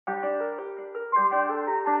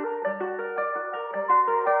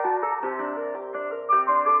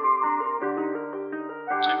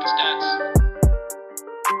Stats.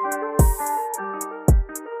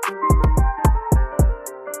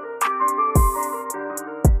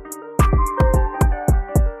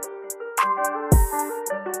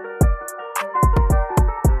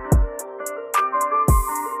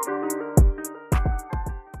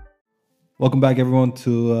 Welcome back, everyone,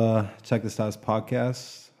 to Check the Stats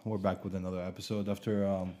podcast. We're back with another episode after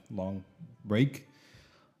a long break.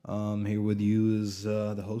 Here with you is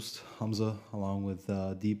the host, Hamza, along with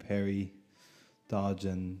Deep, Harry, Dodge,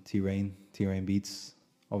 and T-Rain. T-Rain Beats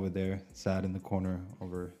over there, sad in the corner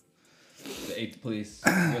over... The 8th place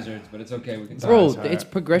Wizards, but it's okay. We can talk. Bro, Sorry. it's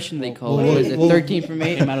progression they call Well, it. What is it? 13 from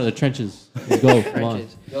 8? Came out of the trenches. Let's go. Come on.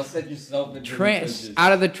 Trenches. Y'all set yourself into the trenches.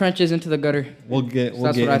 Out of the trenches into the gutter. We'll get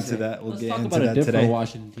That's what I into say. that. We'll Let's get talk into about a that different today.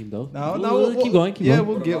 Washington team, though. Keep going. Yeah,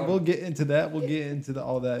 going. we'll get into that. We'll get into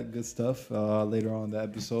all that good stuff later on in the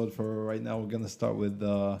episode. For right now, we're gonna start with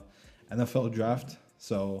the NFL draft.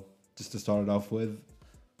 So just to start it off with,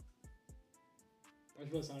 I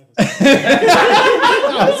was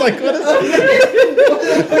like, what is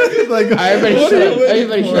it? Like, Everybody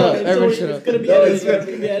shut up. Everybody shut up.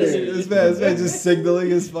 This man just signaling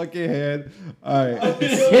his fucking hand. All right.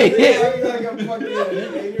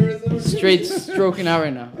 Straight stroking out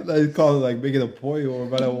right now. I call it like making a point or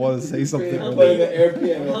if I don't want to say something. I'm playing the air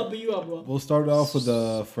piano. helping you out, bro. We'll start off with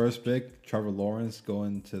the first pick, Trevor Lawrence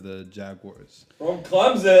going to the Jaguars. From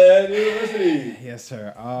Clemson University. Yes,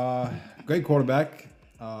 sir. Great quarterback.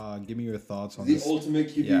 Give me your thoughts on The this. ultimate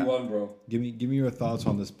QB1, bro. Give me your thoughts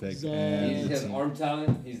on this pick. So, He has arm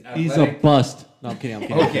talent. He's athletic. He's a bust. No, I'm kidding.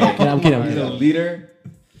 Okay. I'm kidding. He's a leader.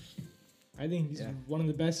 I think he's one of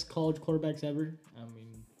the best college quarterbacks ever. I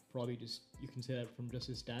mean, probably just you can say that from just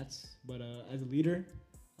his stats. But as a leader,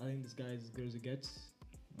 I think this guy is as good as it gets.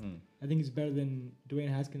 I think he's better than Dwayne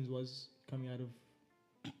Haskins was coming out of.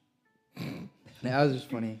 That was just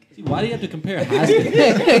funny. See, why do you have to compare Haskins?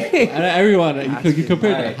 Everyone, you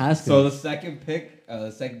compare Alright, Haskins. So the second pick, the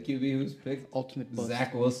second QB who's picked, Ultimate bust.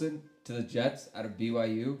 Zach Wilson to the Jets out of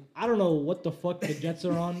BYU. I don't know what the fuck the Jets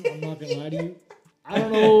are on. I'm not gonna lie to you. I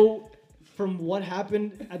don't know from what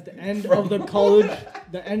happened at the end of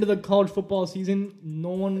the college football season. No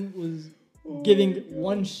one was giving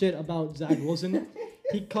one shit about Zach Wilson.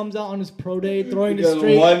 He comes out on his pro day throwing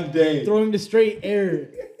the straight air,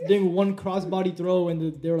 doing one crossbody throw,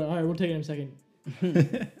 and they were like, "All right, we're taking him second."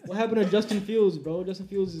 What happened to Justin Fields, bro? Justin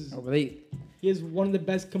Fields he has one of the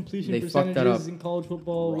best completion They fucked that percentages up. in college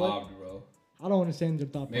football. Robbed, bro. I don't understand their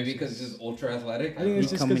thought Maybe process. because he's ultra athletic. I think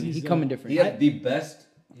it's He just because coming different. He had the best.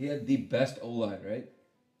 He had the best O-line, right,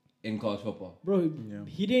 in college football. Bro,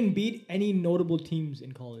 he didn't beat any notable teams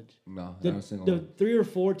in college. No, The, not a single the one. 3 or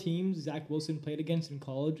 4 teams Zach Wilson played against in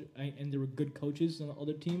college, and there were good coaches on the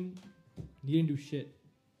other team, he didn't do shit.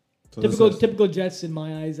 So Typical Jets in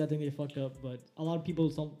my eyes. I think they fucked up, but a lot of people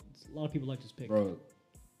like this pick. Bro,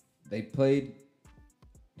 they played.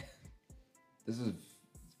 This is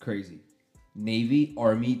crazy. Navy,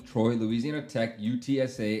 Army, Troy, Louisiana Tech,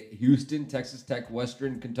 UTSA, Houston, Texas Tech,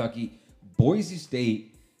 Western Kentucky, Boise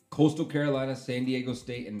State, Coastal Carolina, San Diego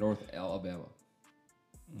State, and North Alabama.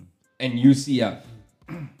 And UCF.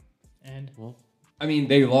 And I mean,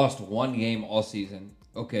 they lost one game all season.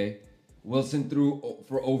 Okay. Wilson threw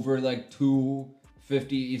for over like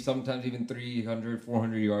 250, sometimes even 300,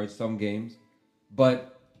 400 yards some games.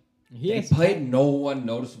 But they played no one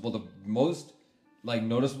noticeable. The most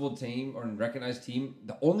noticeable team or recognized team,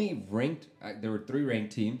 the only ranked, there were 3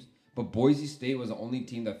 ranked teams, but Boise State was the only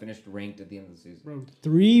team that finished ranked at the end of the season. bro,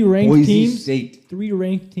 3 ranked Boise teams. State. 3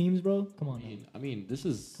 ranked teams, bro. Come on. I mean,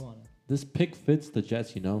 this Come on. pick fits the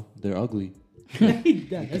Jets. You know, they're ugly.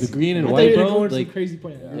 The green and I thought white, you were bro, going to some like- crazy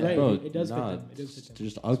point. You're right. Bro, It does fit nah, them. It does fit them. They're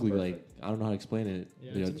just ugly. perfect. Like I don't know how to explain it.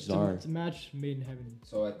 Yeah, They're it's bizarre. a match made in heaven.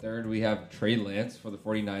 So at third, we have Trey Lance for the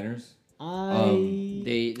 49ers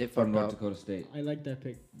They from fucked North up. Dakota State. I like that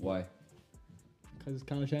pick Why? because it's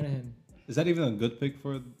Kyle Shanahan. Is that even a good pick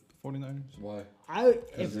for the 49ers? Why?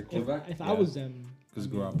 If the quarterback? I Yeah. was them, Because I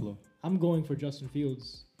mean, Garoppolo. I'm going for Justin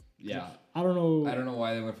Fields. Yeah. I don't know. I don't know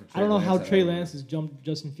why they went for Trey I don't know how Lance. Trey Lance has jumped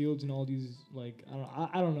Justin Fields and all these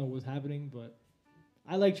I don't know what's happening, but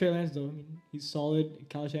I like Trey Lance though. I mean, he's solid.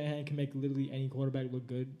 Kyle Shanahan can make literally any quarterback look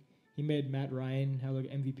good. He made Matt Ryan have like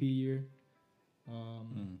MVP year.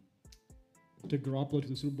 Took Garoppolo to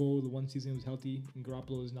the Super Bowl the one season he was healthy, and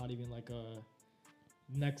Garoppolo is not even like a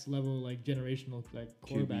next level like generational like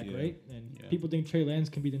quarterback, yeah. right? And Yeah. people think Trey Lance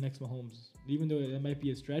can be the next Mahomes, even though that might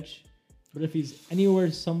be a stretch. But if he's anywhere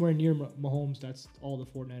somewhere near Mahomes, that's all the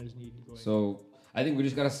 49ers need. Going. So I think we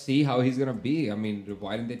just gotta see how he's gonna be. I mean,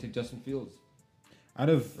 why didn't they take Justin Fields? Out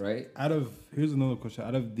of Right? here's another question.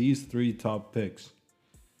 Out of these 3 top picks,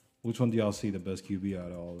 Which one do y'all see the best QB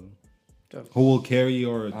out of all of them? Tough. Who will carry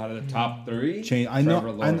or Out of the top 3, change?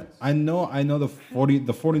 Trevor Lawrence. I know the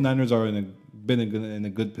 49ers are in a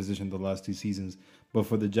good position the last 2 seasons, but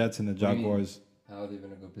for the Jets and the What do you mean? Jaguars, How are they in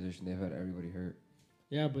a good position? They've had everybody hurt.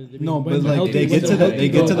 Yeah, but no, when but they're like healthy- they when get they're to the healthy,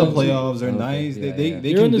 go. playoffs. They're Okay, nice. yeah, They yeah.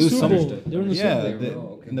 they They're can in the do Super something. Bowl. They're in the Yeah, Super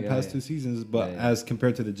Bowl. the- in the past 2 seasons, but Yeah, yeah. as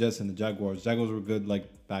compared to the Jets and the Jaguars, Jaguars were good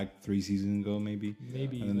like back 3 seasons ago maybe,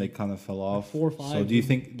 Maybe. and then they kind of fell off. 4 or 5. So do you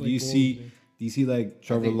think? Do you see like I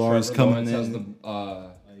Trevor think Lawrence Trevor coming Lawrence in?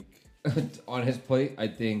 has the, on his plate. I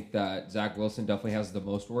think that Zach Wilson definitely has the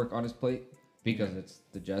most work on his plate because it's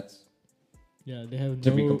the Jets. Yeah, they have To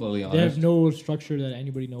no. be completely They have honest. no structure that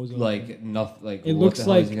anybody knows of. Like nothing. Like it what looks the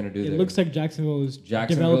hell like is he gonna do it there? looks like Jacksonville is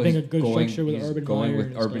Jacksonville developing is a good going, structure with he's Urban going Meyer with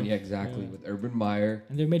and Urban. stuff. Yeah, exactly. Yeah. With Urban Meyer,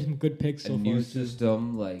 And they've made some good picks a so new far.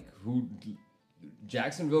 system. Like who?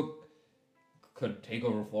 Jacksonville could take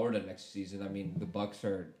over Florida next season. I mean, the Bucks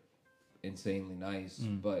are insanely nice,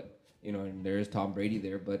 but you know, and there is Tom Brady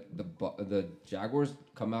there. But the Jaguars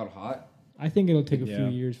come out hot. I think it'll take a few Yeah.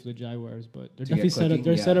 years for the Jaguars, but they're To get definitely set up. clicking,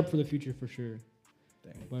 They're yeah. set up for the future for sure.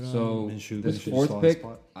 But So Minshew- this Minshew fourth still on the pick,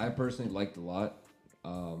 spot. I personally liked a lot.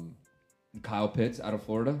 Kyle Pitts out of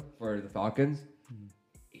Florida for the Falcons.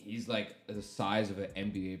 He's like the size of an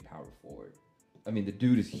NBA power forward. I mean, the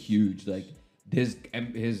dude is huge. Like his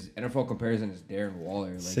NFL comparison is Darren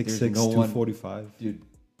Waller. Like 6'6", there's no one, 245. dude.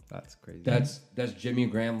 That's crazy. That's Jimmy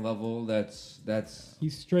Graham level. That's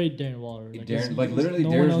he's straight Darren Waller. Darren. there's- Like literally, no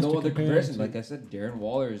one there's else no to other compare him comparison. to. Like I said, Darren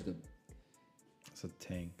Waller is the a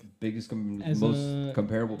tank. biggest, As most a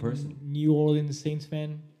comparable person. New Orleans Saints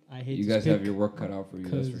fan, I hate You this guys have pick your work cut out for you.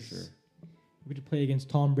 That's for 'cause sure. We have to play against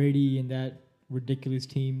Tom Brady and that ridiculous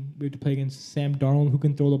team. We have to play against Sam Darnold, who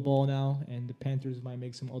can throw the ball now, and the Panthers might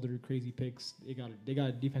make some other crazy picks. They got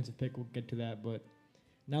a defensive pick. We'll get to that, but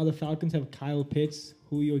now the Falcons have Kyle Pitts,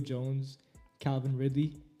 Julio Jones, Calvin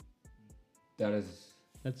Ridley. That is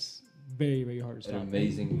That's very, very hard to An stop.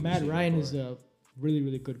 amazing And Matt receiving Ryan core. is a really,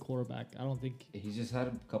 really good quarterback. I don't think. He's just had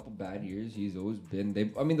a couple bad years. He's always been.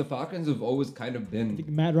 The Falcons have always kind of I been think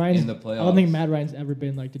Matt Ryan's in the I don't think playoffs. Matt Ryan's ever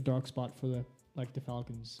been like the dark spot for the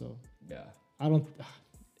Falcons. So Yeah, I don't.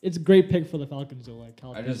 It's a great pick for the Falcons though. Like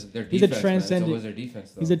Kyle I Pitts. just their He's a defense. Man. It's transcendent- always their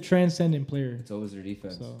defense. Though. He's a transcendent player. It's always their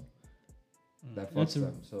defense So that fucks that's a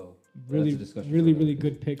them. So really, that's a discussion really, for really another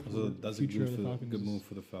good pick for So the that's a future of the good Falcons. move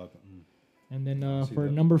for the Falcons. And then See for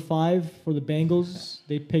that. number 5 for the Bengals,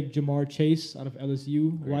 they picked Jamar Chase out of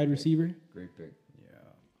LSU, Great wide pick. receiver. Great pick Yeah.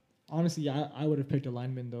 Honestly, I would have picked a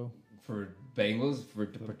lineman though. for Bengals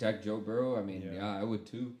to protect Joe Burrow. I mean, Yeah. yeah, I would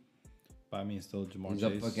too. But I mean, still Jamar He's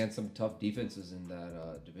Chase. up against some tough defenses in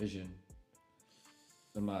that division.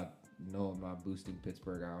 I'm not boosting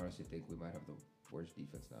Pittsburgh. I honestly think we might have the worst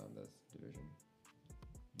defense now in this division,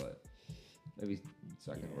 but maybe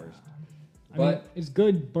second worst. I mean, But it's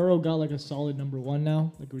good. Burrow got like a solid number 1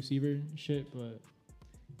 now, like a receiver and shit. But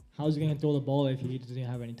how's he gonna throw the ball if he doesn't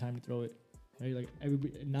have any time to throw it? Right? Like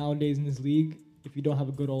nowadays in this league, if you don't have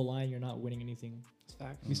a good O line, you're not winning anything. It's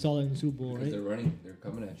fact. We saw that in the Super Bowl, because right? they're running, they're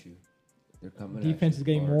coming at you. They're coming. Defense at you is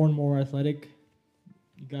getting hard. more and more athletic.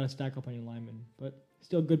 You gotta stack up on your linemen, but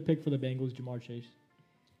still a good pick for the Bengals, Jamar Chase.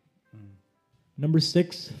 Number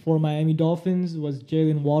 6 for Miami Dolphins was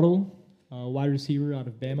Jalen Waddle, wide receiver out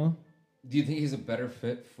of Bama. Do you think he's a better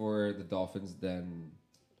fit for the Dolphins than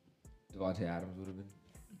Devontae Adams would have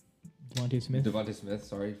been? Devontae Smith. Devontae Smith,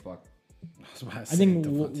 sorry, fuck. I think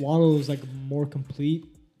Waddle is like more complete,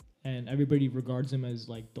 and everybody regards him as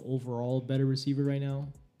like the overall better receiver right now.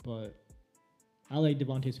 But I like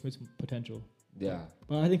Devontae Smith's potential. Yeah,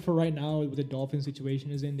 But I think for right now, with the Dolphins situation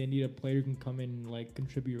is in, they need a player who can come in and like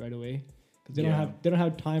contribute right away because they Yeah. don't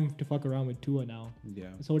have time to fuck around with Tua now.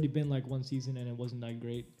 Yeah. It's already been like one season and it wasn't that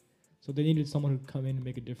great, so they needed someone who could come in and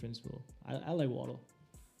make a difference. Bro, I like Waddle.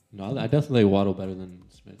 No, I definitely like Waddle better than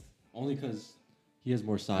Smith. Only because he has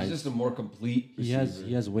more size. he's just a more complete he receiver.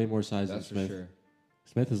 has way more size That's for than Smith. sure.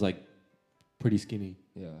 Smith is like pretty skinny.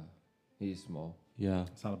 Yeah, he's small. Yeah.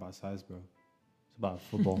 It's not about size, bro. It's about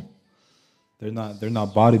football. They're not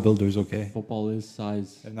bodybuilders, okay? Football is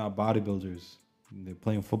size. They're not bodybuilders. They're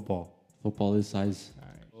playing football. Football is size.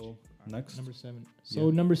 All right. Next. Number 7.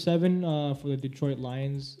 So number 7 for the Detroit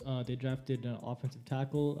Lions, they drafted an offensive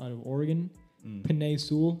tackle out of Oregon, Penei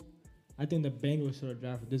Sewell. I think the Bengals should have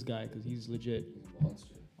drafted this guy because he's legit. He's a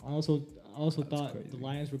monster. I also thought crazy. the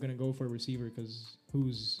Lions were gonna go for a receiver because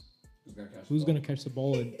who's Who's gonna catch the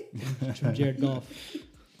ball from Jared Goff?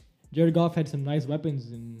 Jared Goff had some nice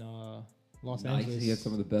weapons in Los Nice. Angeles. He had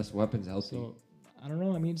some of the best weapons healthy. So I don't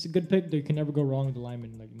know. I mean, it's a good pick. They can never go wrong with the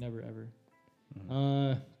lineman. Like never ever.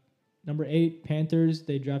 Number 8, Panthers.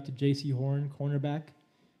 They drafted J.C. Horn, cornerback.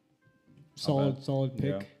 solid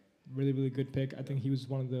pick. Yeah. Really, really good pick. I think he was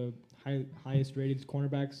one of the highest rated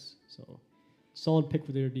cornerbacks. So, solid pick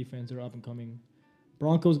for their defense. They're up and coming.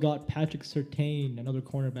 Broncos got Patrick Surtain, another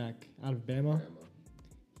cornerback out of Bama.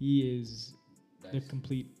 He is the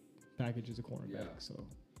complete package as a cornerback. Yeah. So,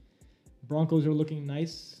 Broncos are looking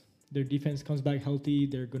nice. Their defense comes back healthy.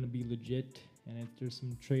 They're going to be legit. And there's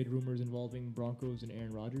some trade rumors involving Broncos and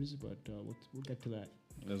Aaron Rodgers, but we'll get to that.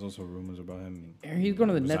 There's also rumors about him. He's going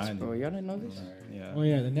to the Nets, resigning. bro. Y'all didn't know this? Yeah. Oh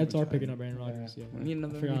yeah, the Nets are picking up Aaron Rodgers. Yeah, We need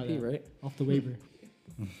another I forgot MVP, that. right? Off the waiver.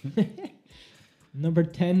 Number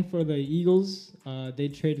 10 for the Eagles. They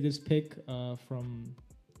traded this pick from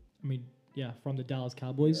the Dallas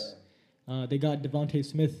Cowboys. They got Devontae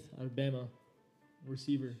Smith out of Bama,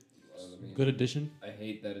 receiver. Good addition. I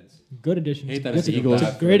hate that it's Good addition. Hate that It's it's a- Eagles.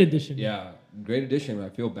 It's a great addition. yeah, great addition. I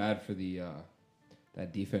feel bad for the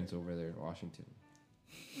that defense over there in Washington.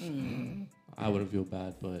 I wouldn't feel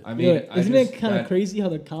bad, but I mean, Yeah, isn't it kind of crazy how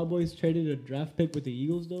the Cowboys traded a draft pick with the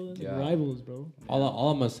Eagles though? They're Yeah. rivals, bro. all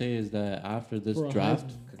I'm gonna say is that after this For a draft,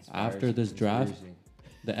 Heisman. after this draft,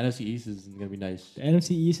 the NFC East is gonna be nice. The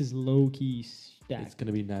NFC East is low key stacked. It's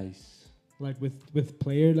gonna be nice. Like with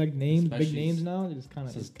player like names, big Especially names now. It's kind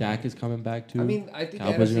of. Since Dak is coming back too. I mean, I think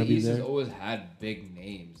Cowboys are the gonna NFC be East has there. always had big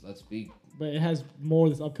names. Let's be. But it has more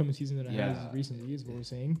this upcoming season than it Yeah. has recently. Is what we're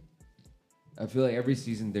saying. I feel like every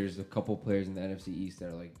season there's a couple players in the NFC East that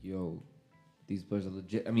are like, yo, these players are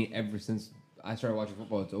legit. I mean, ever since I started watching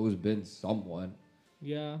football, it's always been someone.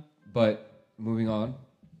 Yeah. But moving on,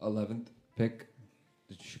 11th pick,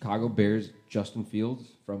 the Chicago Bears, Justin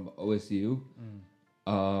Fields from OSU.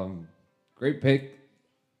 Great pick.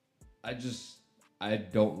 I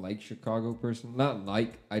don't like Chicago personally. Not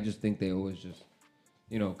like, I just think they always just,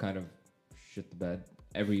 kind of shit the bed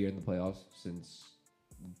every year in the playoffs since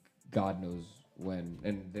God knows when.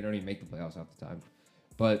 And they don't even make the playoffs half the time.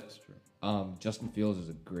 But Justin Fields is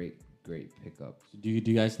a great pickup. do you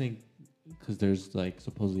guys think, because there's like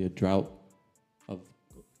supposedly a drought of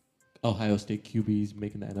Ohio State QBs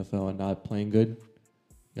making the NFL and not playing good,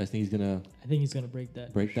 you guys think he's gonna I think he's gonna break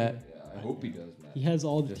that. break for sure. that? Yeah, I hope he does, man. He has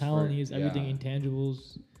all the Just talent. for- He has everything, yeah.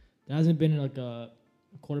 intangibles. There hasn't been like a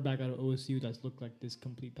quarterback out of OSU that's looked like this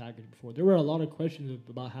complete package before. There were a lot of questions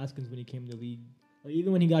about Haskins when he came to the league. Like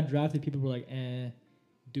even when he got drafted, people were like,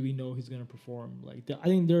 do we know he's gonna perform? Like I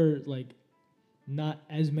think there are like not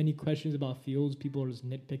as many questions about Fields. People are just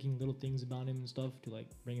nitpicking little things about him and stuff to like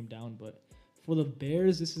bring him down. But for the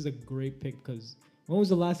Bears, this is a great pick because when was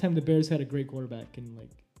the last time the Bears had a great quarterback? Can like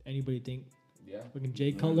anybody think? Yeah. Fucking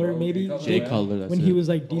Jay Cutler, maybe. Jay Cutler, that's when it. he was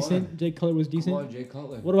like Come decent, on. Jay Cutler was decent. Come on, Jay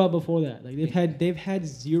Cutler. What about before that? Like they've had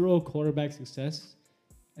zero quarterback success,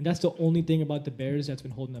 and that's the only thing about the Bears that's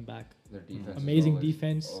been holding them back. Their defense is Amazing always-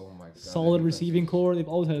 defense, Oh my God, solid their defense receiving is- core. They've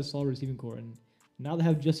always had a solid receiving core, and now they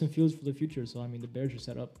have Justin Fields for the future. So I mean, the Bears are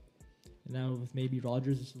set up. And now with maybe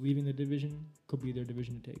Rodgers leaving the division, could be their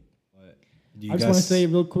division to take. Do you I just want to guys- say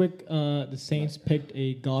real quick, the Saints picked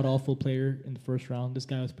a god awful player in the first round. This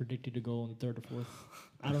guy was predicted to go in the third or fourth.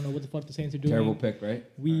 I don't know what the fuck the Saints are doing. Terrible pick, right?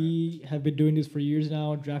 We have been doing this for years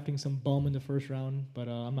now, drafting some bum in the first round, but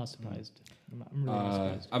I'm not surprised. I'm really not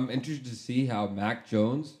surprised. I'm interested to see how Mac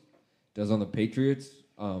Jones does on the Patriots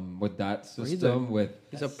with that system. He's a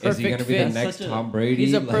Is he perfect going to be fit. the next Such a- Tom Brady?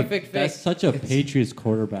 He's a Like, perfect That's fit. such a Patriots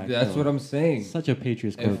quarterback. That's though. what I'm saying. Such a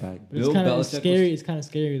Patriots If- quarterback. But it's Bill kind of Belichick scary. It's kind of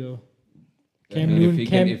scary though. I Cam mean,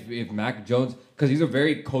 Newton, if Mac Jones, because he's a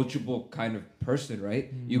very coachable kind of person, right?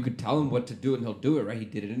 You could tell him what to do and he'll do it, right? He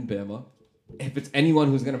did it in Bama. If it's anyone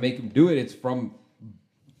who's going to make him do it, it's from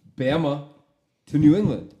Bama to New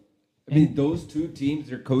England. I mean, those two teams,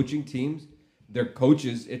 they're coaching teams, their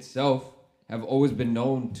coaches itself have always been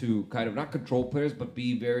known to kind of not control players, but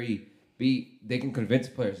they can convince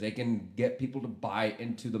players. They can get people to buy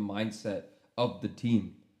into the mindset of the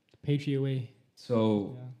team. Patriot way,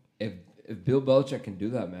 So if Bill Belichick can do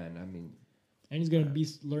that, man, I mean, and he's gonna be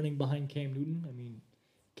learning behind Cam Newton. I mean,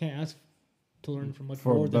 can't ask to learn from much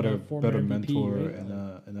for more a than better a former better MVP, mentor right?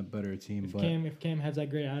 and a better team. If But Cam has that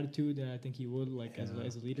great attitude, then I think he would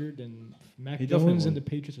as a leader. Then Mac He definitely Jones and the would.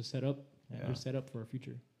 Patriots are set up. Yeah. They're set up for a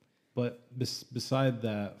future. but beside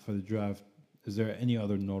that, for the draft, is there any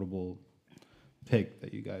other notable pick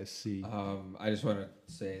that you guys see? I just want to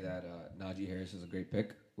say that Najee Harris is a great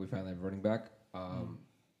pick. We finally have a running back.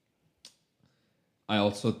 I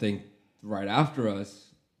also think right after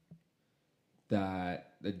us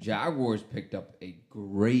that the Jaguars picked up a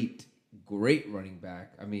great running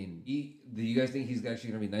back. I mean, do you guys think he's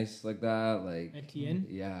actually gonna be nice like that? Like, Etienne.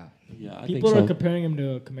 yeah, Yeah, I People think are so. comparing him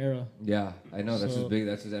to Kamara. yeah. I know that's So- his big.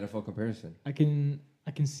 That's his NFL comparison. I can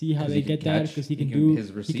see how 'Cause they he can get that catch, because his he can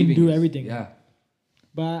receiving do is- everything. Yeah,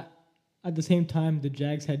 But at the same time, the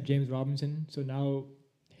Jags had James Robinson, so now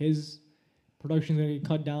his production is gonna get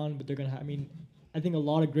cut down. But they're gonna. I think a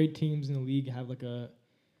lot of great teams in the league have like a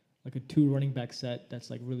 2 running back set that's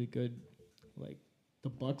like really good. Like the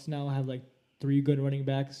Bucks now have like 3 good running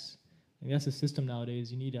backs. And that's the system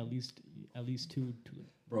nowadays. You need at least 2.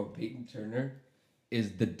 Bro, Peyton Turner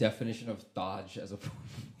is the definition of dodge as a.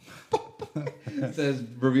 It says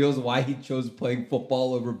reveals why he chose playing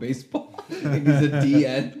football over baseball. And he's a D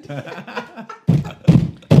end.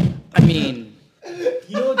 I mean,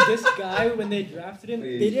 You know this guy when they drafted him,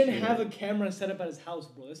 they didn't have a camera set up at his house,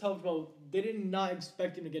 bro. That's how they did not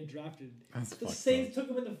expect him to get drafted. The Saints took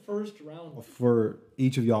him in the first round. For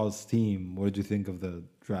each of y'all's team, what did you think of the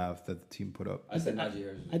draft that the team put up? I said Najee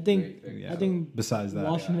Harris. I think Yeah. I think Besides that,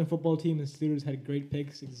 Washington football team and Steelers had great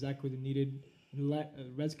picks, exactly what they needed.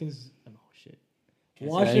 Redskins, oh shit. Can't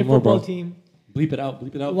say Washington anymore, football bro. team. Bleep it out.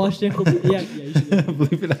 Bleep it out. Washington football. Yeah, you should.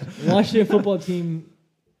 believe it. Washington football team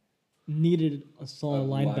needed a solid A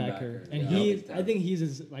linebacker, linebacker, and yeah. I think he's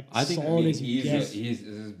as like I think- solid as you he's get.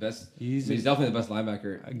 his best. He's He's definitely the best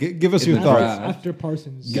linebacker. Give us In your the thoughts. draft. After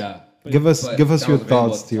Parsons. Yeah. But- Give us but give us that your was available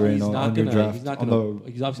thoughts, at the time. Tirano, He's not on your gonna. draft. He's not on gonna.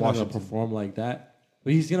 the He's obviously not gonna Washington. perform like that.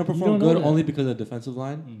 But he's gonna don't perform know good that. only because of the defensive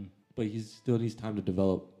line. But he still needs time to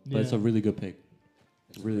develop. But it's Yeah. a really good pick.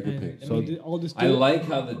 It's a really good And, pick. I So- mean, all this. I like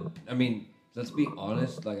how let's be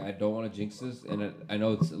honest. Like, I don't want to jinx this, and I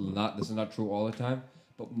know this is not true all the time.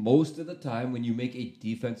 But most of the time, when you make a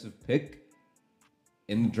defensive pick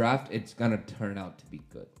in the draft, it's gonna turn out to be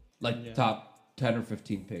good. Like Yeah. top 10 or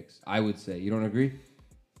 15 picks, I would say. You don't agree?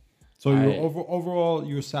 So I- overall,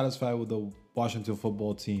 you're satisfied with the Washington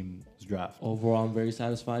football team's draft. Overall, I'm very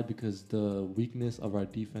satisfied because the weakness of our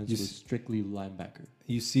defense You was s- strictly linebacker.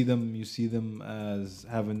 You see them as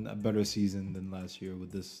having a better season than last year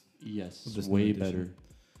with this, Yes, With this new way addition. better.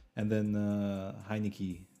 and then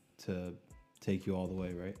Heineke to take you all the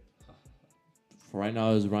way, right? For right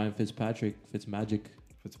now, is Ryan Fitzmagic.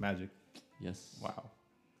 Fitzmagic. Yes. Wow.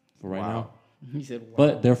 For right Wow. now. he said, wow.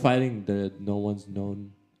 But they're fighting. No one's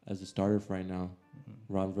known as a starter for right now.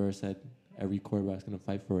 Ron Rivera said every quarterback's gonna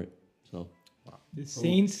fight for it. So The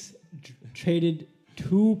Saints traded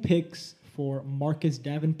 2 picks for Marcus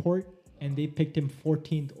Davenport, and they picked him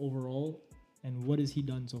 14th overall. And what has he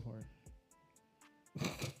done so far?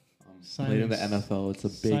 played in the Silence. NFL. It's a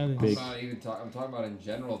Silence. big. I'm talking about in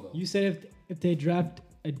general though. You said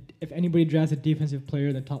if anybody drafts a defensive player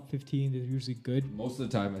in the top 15, they're usually good. Most of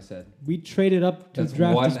the time, I said. We traded up to That's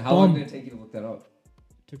draft one. this How long bum. did it take you to look that up?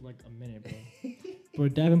 Took like a minute, bro.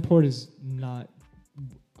 But Davenport is not.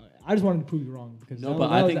 I just wanted to prove you wrong because No, that, but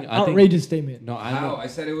that I was think- an I think- outrageous statement. No, I How? know. I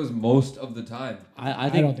said it was most of the time. I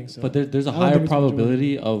think, don't think so. But there's a I don't higher think it's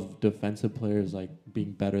probability of defensive players like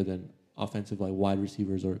being better than offensive like wide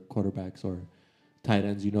receivers or quarterbacks or tight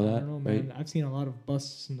ends. You know I that, don't know, right? man. I've seen a lot of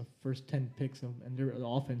busts in the first 10 picks, and they're the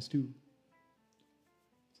offense too.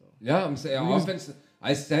 So Yeah, I'm saying We just- offense.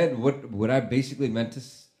 I said what I basically meant to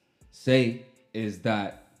say is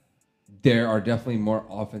that there are definitely more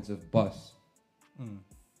offensive busts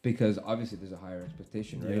because obviously there's a higher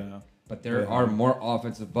expectation, right? Yeah. But there Yeah. are more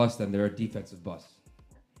offensive busts than there are defensive busts.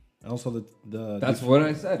 And also the That's what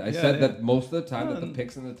I said. I Yeah, said yeah. that most of the time that the Um,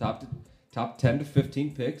 picks in the top 10 to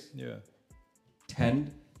 15 picks yeah.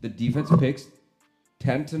 the defensive picks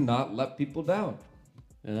tend to not let people down.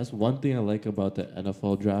 And that's one thing I like about the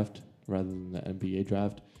NFL draft rather than the NBA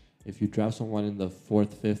draft. If you draft someone in the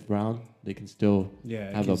 4th, 5th round, they can still Yeah.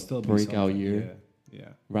 it have can a still be breakout something. year.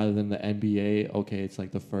 Yeah. rather than the NBA. Okay, it's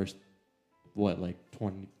like the first like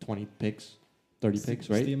 20 picks, 30 picks, It's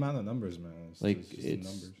right? the amount of numbers, man. It's Like, just the it's-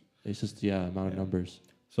 numbers. It's just amount of Yeah. numbers.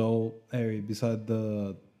 So, Harry, beside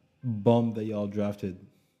the bum that y'all drafted,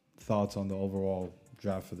 thoughts on the overall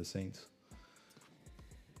draft for the Saints?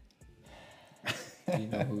 Do you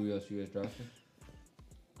know who else you guys drafted?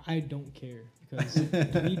 I don't care because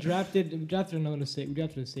we drafted another safety. We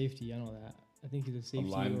drafted a safety. I know that. I think he's a safety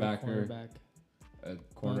or a linebacker. cornerback. A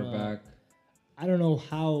cornerback. I don't know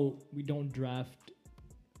how we don't draft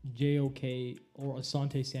JOK or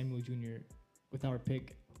Asante Samuel Jr. with our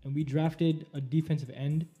pick. And we drafted a defensive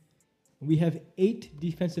end. We have 8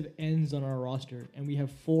 defensive ends on our roster, and we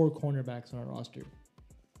have 4 cornerbacks on our roster.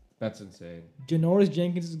 That's insane. Janoris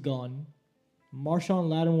Jenkins is gone. Marshawn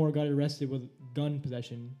Lattimore got arrested with gun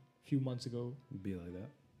possession a few months ago. Be like that.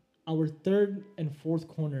 Our 3rd and 4th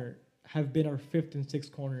corner have been our 5th and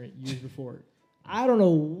 6th corner years before. I don't know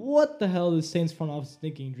what the hell the Saints front office is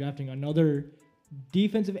thinking, drafting another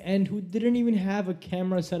defensive end who didn't even have a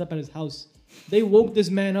camera set up at his house. They woke this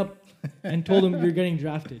man up and told him you're getting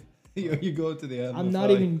drafted. You go to the NFL. I'm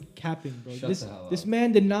not even capping, bro. Shut This the hell this up.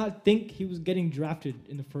 man did not think he was getting drafted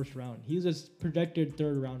in the first round. He was a projected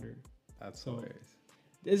third rounder. That's So- hilarious.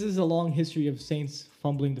 This is a long history of Saints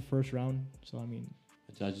fumbling the first round. So I mean,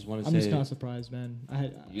 I just want I'm to just say. not surprised, man.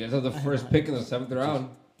 You guys have the I had first high pick in the hopes. 7th round.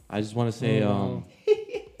 I just want to say. Oh, wow.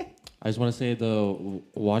 I just want to say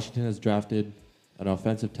Washington has drafted an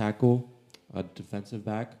offensive tackle, a defensive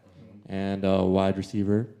back, and a wide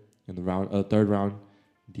receiver in the third round.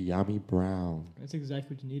 De'Ami Brown. That's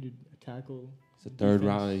exactly what you needed. A tackle. It's a third Defense.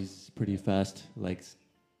 round. He's pretty fast, like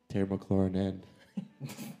Terry McLaurin and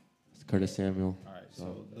Curtis Samuel. All right,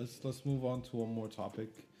 so let's move on to one more topic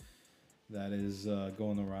that is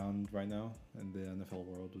going around right now in the NFL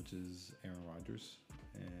world, which is Aaron Rodgers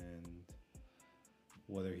and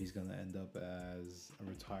whether he's going to end up as a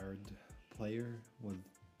retired player with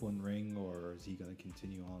one ring, or is he going to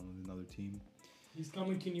continue on with another team? He's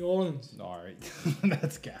coming to New Orleans. All right,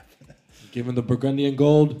 that's cap. Give him the burgundy and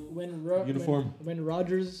gold. When Uniform. when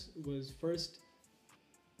Rodgers was first,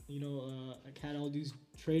 had all these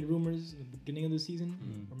trade rumors in the beginning of the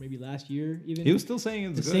season, or maybe last year even. He was still saying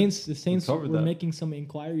it's the good. Saints were covered that. making some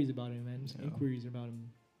inquiries about him, man. Some Yeah. inquiries about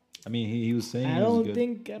him. I mean, he was saying I he was don't good.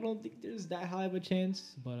 think there's that high of a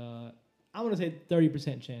chance, but I'm gonna say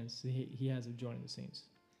 30% chance he has of joining the Saints,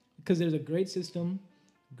 because there's a great system,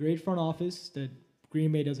 great front office that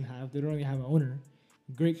Green Bay doesn't have. They don't even have an owner.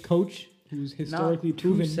 Great coach who's historically Not 2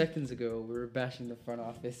 proven. seconds ago, we were bashing the front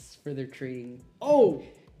office for their trading. Oh,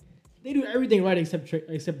 they do everything right except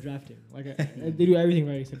drafting. Like they do everything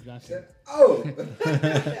right except drafting. Oh!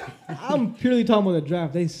 I'm purely talking about the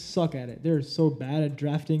draft. They suck at it. They're so bad at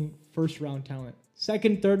drafting first round talent.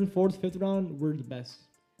 Second, third, and fourth, fifth round, we're the best.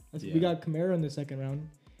 Yeah. We got Kamara in the second round.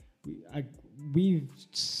 We've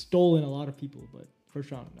stolen a lot of people, but first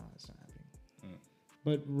round, nah, it's not happening.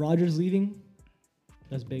 But Rodgers leaving,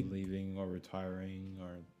 that's big. Leaving or retiring or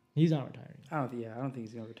He's not retiring. I don't think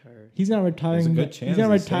he's gonna retire. He's not retiring. There's a good He's chance not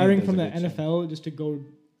they say retiring there's from a the good chance. NFL just to go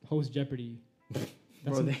host Jeopardy.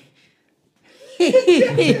 Bro,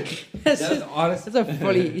 That's honest. that's a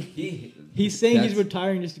funny. He's saying he's That's-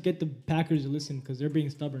 retiring just to get the Packers to listen because they're being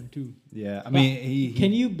stubborn too. yeah. I mean, he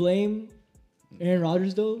Can you blame Aaron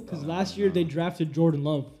Rodgers though? Because last year they drafted Jordan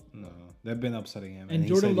Love, No, they've been upsetting him, and he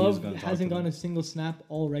Jordan said he was Love gonna talk hasn't to gotten them. a single snap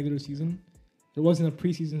all regular season. There wasn't a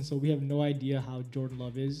preseason, so we have no idea how Jordan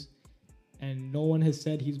Love is, and no one has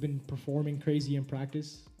said he's been performing crazy in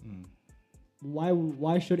practice. Mm.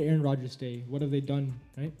 Why should Aaron Rodgers stay? What have they done?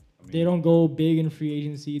 Right? I mean, They don't go big in free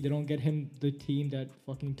agency. They don't get him the team that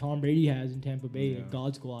fucking Tom Brady has in Tampa Bay, Yeah. the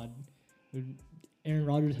God Squad. Aaron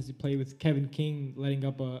Rodgers has to play with Kevin King letting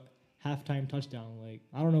up a halftime touchdown. Like,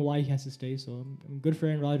 I don't know why he has to stay. So I'm good for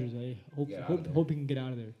Aaron Rodgers. I hope Get out hope, of there. hope he can get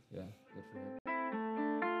out of there. Yeah, good for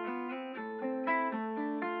him.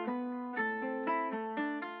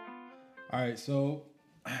 All right, so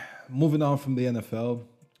moving on from the NFL,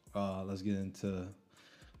 let's get into the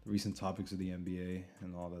recent topics of the NBA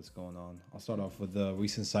and all that's going on. I'll start off with the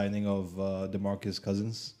recent signing of DeMarcus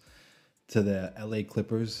Cousins to the LA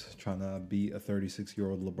Clippers, trying to beat a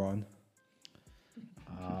 36-year-old LeBron.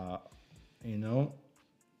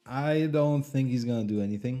 I don't think he's going to do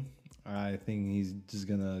anything. I think he's just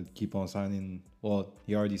going to keep on signing. Well,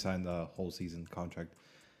 he already signed a whole season contract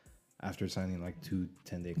after signing like 2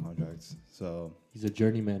 10-day contracts. So He's a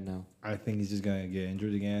journeyman now. I think he's just going to get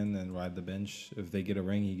injured again and ride the bench. If they get a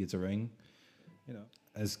ring, he gets a ring. You know,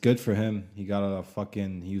 it's good for him. He got out of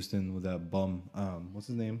fucking Houston with that bum. What's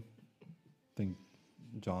his name? I think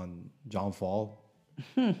John Fall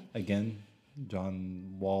again.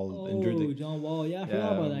 John Wall injured. Oh, John Wall. Yeah, I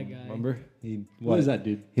forgot about that guy. Remember? What is that,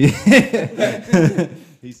 dude?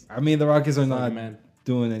 I mean, the Rockets are not man.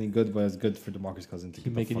 doing any good, but it's good for DeMarcus Cousins to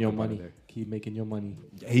Keep get making the your fuck up out of money. there. Keep making your money.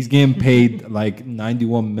 He's getting paid like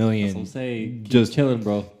 $91 million. That's what I'm saying. Keep Just chilling,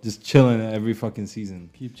 bro. Just chilling every fucking season.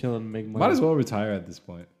 Keep chilling, make money. Might as well retire at this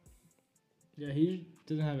point. Yeah, he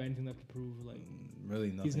doesn't have anything left to prove. Like, Really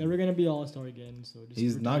nothing. he's never gonna be All Star again. So just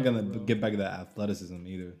He's not retire, gonna bro. get back that athleticism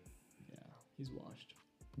either. Yeah, he's washed.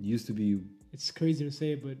 Used to be It's crazy to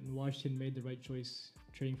say, but Washington made the right choice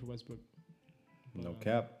trading for Westbrook. no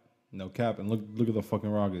cap, and look at the fucking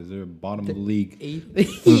Rockets. They're bottom of the league, 8.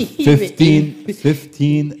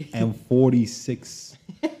 15 and 46,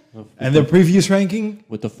 and their previous ranking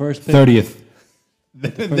with the first pick. 30th.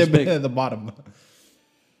 first They're pick. at the bottom.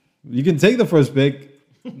 You can take the first pick,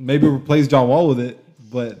 maybe replace John Wall with it,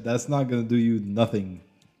 but that's not gonna do you nothing.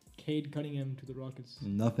 Cade Cunningham to the Rockets.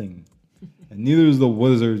 Nothing. And neither is the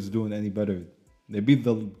Wizards doing any better. They beat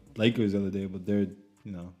the Lakers the other day, but they're,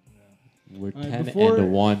 We're All right, 10 before-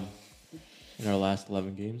 and 1 in our last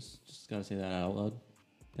 11 games. Just gotta say that out loud.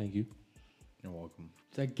 Thank you. You're welcome.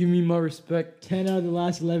 It's like, give me my respect. 10 out of the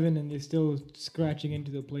last 11, and they're still scratching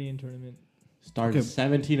into the play-in tournament. Started Okay.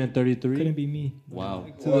 17 and 33. Couldn't be me. Wow.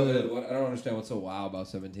 What, I don't understand what's so wow about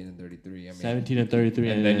 17 and 33. I mean, 17 and 33.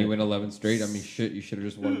 and then you win 11 straight. I mean, shit, you should have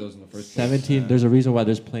just won those in the first place. 17. There's a reason why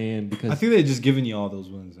there's playing because I think they're just giving you all those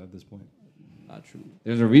wins at this point. not true.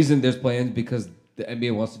 There's a reason there's plans because the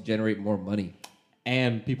NBA wants to generate more money.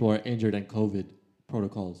 And people are injured and COVID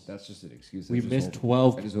protocols. That's just an excuse. We I just missed hope-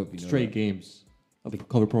 12 I just hope you know straight that. games of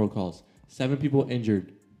COVID protocols. 7 people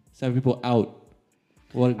injured. 7 people out.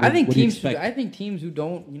 I think what do you teams. expect? I think teams who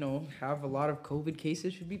don't, have a lot of COVID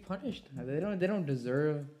cases should be punished. They don't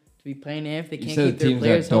deserve to be playing if they You can't said keep their teams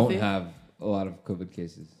players that don't healthy. have a lot of COVID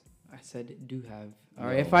cases. I said do have. All No.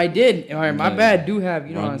 right, if I did, all right, my No. bad. Do have.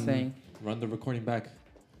 You know what I'm Run- saying? Run the recording back.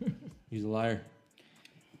 He's a liar.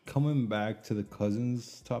 Coming back to the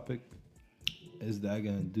Cousins topic, is that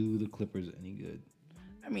gonna do the Clippers any good?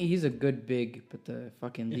 I mean, he's a good big, but the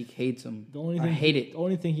fucking league hates him. The only I thing hate it. The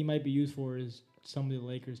only thing he might be used for is some of the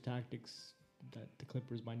Lakers' tactics that the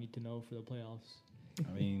Clippers might need to know for the playoffs.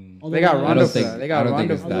 I mean, They got Otherwise- Rondo don't for think- that. They I got don't think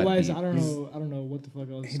Rondo. it's that Otherwise, deep. I don't know what the fuck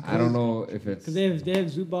else. I don't know if it's Because they have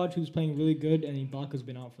Zubac who's playing really good, and Ibaka's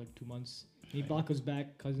been out for like 2 months. Ibaka's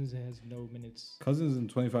back. Cousins has no minutes. Cousins in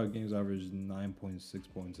 25 games averaged 9.6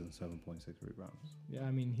 points and 7.6 rebounds. Yeah,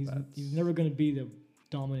 I mean he's That's- never gonna be the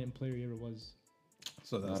dominant player he ever was.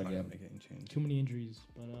 So that's Not not gonna again. make any change. Too many injuries.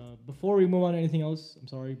 But before we move on to anything else, I'm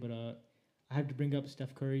sorry, but I have to bring up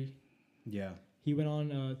Steph Curry. Yeah, He went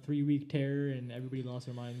on a 3-week tear, and everybody lost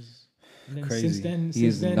their minds. And then Crazy. since then, he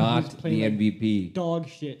is he's not the playing like MVP. dog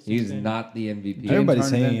shit. He's since then. not the MVP. everybody's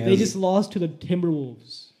Harden saying then- They he just lost to the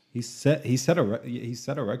Timberwolves. he set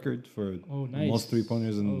a record for Oh, nice. most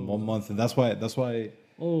 3-pointers in Oh. 1 month, and that's why.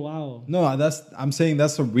 Oh wow. No, I'm saying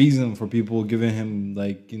that's the reason for people giving him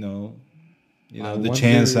like I the wonder-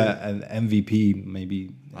 chance at an MVP maybe.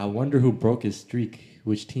 I wonder who broke his streak.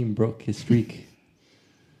 Which team broke his streak?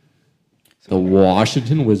 The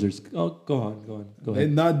Washington Wizards. Oh, go on. Go They're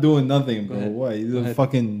ahead. not doing nothing, bro. ahead. What? It's Go a ahead.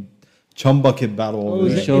 fucking chum bucket battle Oh, over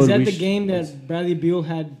is there. that, showed- is that we the sh- game let's- that Bradley Beal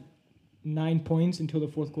had 9 points until the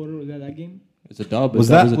fourth quarter? Was that game? It's a dub. Was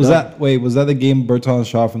A dub that is a was dub. that wait? Was that the game Berton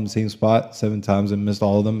shot from the same spot 7 times and missed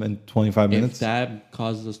all of them in 25 If minutes? that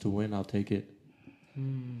causes us to win, I'll take it.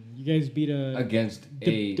 You guys beat a Against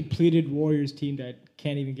a depleted Warriors team that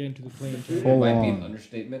can't even get into the play-in it tournament. might be an on.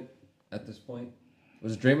 understatement at this point.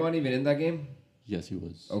 Was Draymond even in that game? Yes, he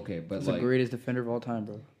was. Okay, but He's the like greatest defender of all time,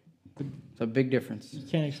 bro. It's a big difference. You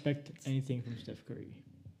can't expect anything from Steph Curry.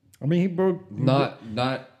 I mean, he broke.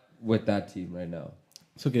 not with that team right now.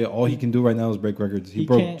 It's okay. All he can do right now is break records. He He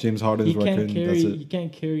broke can't- James Harden's He can't record. And that's carry. it. He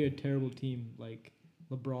can't carry a terrible team like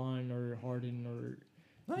LeBron or Harden or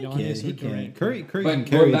He Giannis can't. or He Durant. can't. Curry But can going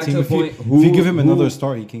carry a back to team. the If you, point, if you give him who- another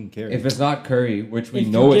star, he can carry. If it's not Curry, which we If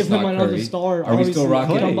know you it's give him not another Curry, star, are we still obviously,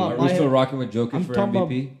 rocking? I'm talking about Are we still my- rocking with Jokic I'm for talking about-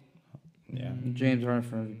 MVP? yeah. James Harden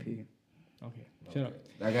for MVP. Okay, shut up.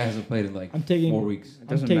 That guy hasn't played in like I'm taking- 4 weeks. It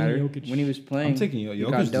doesn't taking matter. Jokic. When he was playing, I'm taking he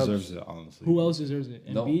Jokic. got dubs. Deserves it, honestly. Who else deserves it?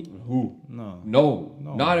 No, Embiid. who? No. No,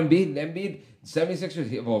 No. not Embiid. Embiid,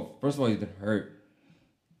 76ers, well, first of all, he's been hurt.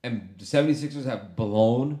 And the 76ers have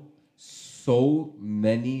blown so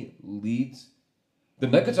many leads. The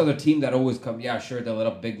Nuggets are the team that always come, yeah, sure, they let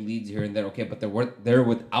up big leads here and there, okay, but they're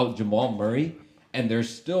without Jamal Murray, and they're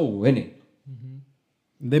still winning.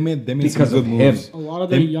 They made some Because good of him. moves. A lot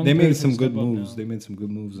of the They, young they made players some have good stepped up moves. now. They made some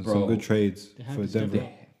good moves and Bro. some good trades They have for to step Denver.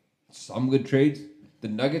 up. Some good trades. The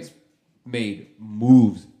Nuggets made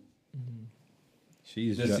moves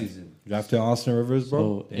Jeez, this season. drafted Austin Rivers,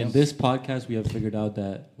 bro. So in this podcast, we have figured out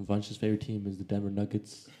that Vunch's favorite team is the Denver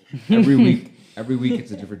Nuggets. Every week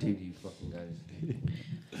it's a different team to you fucking guys.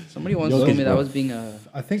 somebody once Jokic, told me that bro. was being a.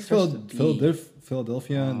 I think Supposed to be-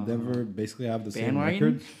 Philadelphia and Denver basically have the same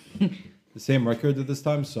bandwagon? record. The same record at this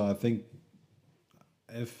time. So I think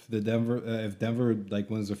if Denver like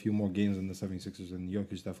wins a few more games than the 76ers, then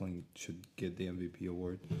Jokic definitely should get the MVP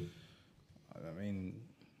award. I mean,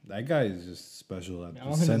 that guy is just special at I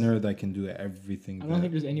don't the think center that can do everything. I don't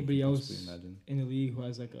think there's anybody you could else possibly imagine. in the league who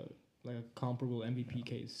has like a comparable MVP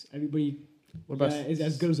case. Everybody What about? is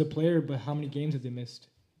as good as a player, but how many games have they missed?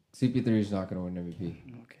 CP3 is not going to win MVP.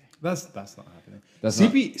 Okay. That's not happening. That's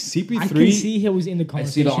not- CP3. I can see he was in the I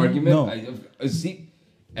see conversation. the argument. No. I see,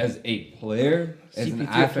 as a player, as an CP3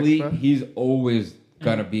 athlete, effect, bro. he's always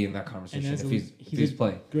gonna be in that And conversation as if a, he's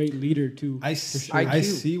playing. great leader too. I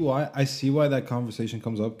IQ. see why that conversation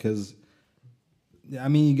comes up because I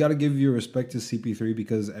mean you got to give your respect to CP3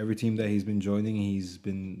 because every team that he's been joining he's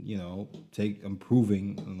been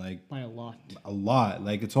improving and like By a lot. a lot.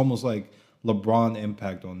 Like it's almost like LeBron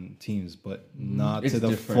impact on teams, but not It's to the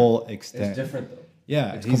different. full extent. It's different though.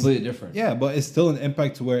 Yeah, It's he's- completely different. Yeah, but it's still an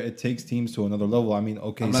impact to where it takes teams to another level. I mean,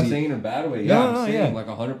 OKC. I'm not saying in a bad way. No, Yeah, I'm no, saying yeah. like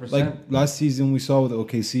 100%. Like last season, we saw with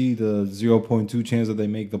OKC the 0.2 chance that they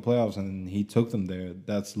make the playoffs, and he took them there.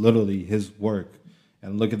 That's literally his work.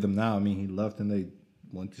 And look at them now. I mean, he left and they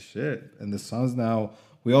went to shit. And the Suns now.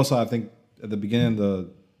 We also, I think, at the beginning of the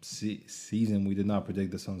season, we did not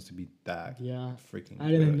predict the Suns to be that Yeah. freaking. I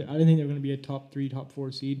didn't. good. I didn't think they were gonna be a top 3, top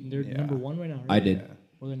 4 seed. They're Yeah. number 1 right now. Right? I did. Yeah.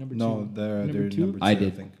 Or they're number 2. No, they're Number they're two? number two. I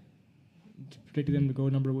did. think. Predicted them to go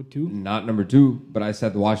number 2. Not number 2, but I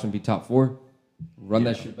said the Washington be top 4. Run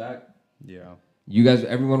that shit back. Yeah. You guys,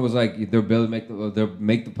 everyone was like, they're able to make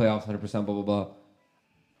the playoffs 100%. Blah blah blah.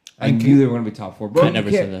 I And knew they were gonna be top 4. Bro, I you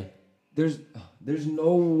never can't- said that. There's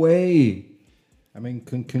no way. I mean,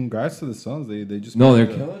 congrats to the Suns. They just No, they're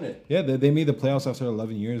made the- killing it. Yeah, they made the playoffs after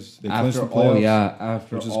 11 years. They clinched After the playoffs.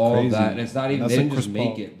 after which is all crazy. that, and it's not even That's they like didn't just Chris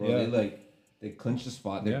make Paul. it, bro. Yeah. They clinched the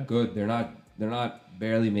spot. They're Yeah. good. They're not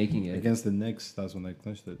barely making it. Against the Knicks, that's when they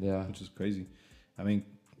clinched it. Yeah. Which is crazy. I mean,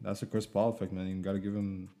 that's a Chris Paul effect, man. You gotta give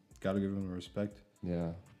him respect.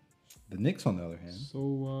 Yeah, The Knicks, on the other hand,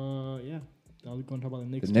 So yeah, I was going to talk about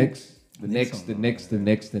the Knicks. the too. Knicks, the Knicks Knicks, on the that, Knicks, the yeah.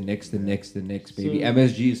 Knicks, the Knicks, the Knicks, the Knicks, baby. So-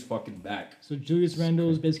 MSG is fucking back. So Julius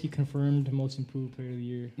Randle is basically confirmed most improved player of the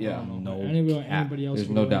year. Yeah. I don't know. No Anybody else? There's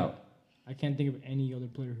would no win it. doubt. I can't think of any other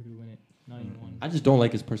player who could win it. Not even one. I just don't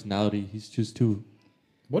like his personality. He's just too.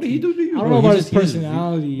 what did he do to you? I don't Bro, know about he's his just- he's-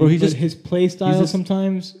 personality, bro, he's but just- his play style just-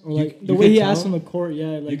 sometimes, or like you the way can he tell- acts on the court. Yeah,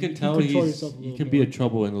 like you can tell control he's. yourself a He little can bit be a more.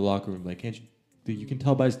 trouble in the locker room. Like, can't you? Dude, you can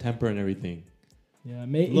tell by his temper and everything. Yeah, A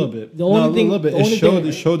little bit. The only thing, a little bit. the It only showed. thing-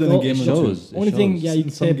 It showed in the- the game. it or shows. two. It only thing, shows. yeah, you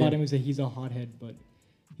can Some say about game. him is that he's a hothead, but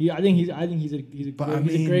I think he's a But I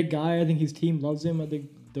he's a mean- great guy. I think his team loves him. I think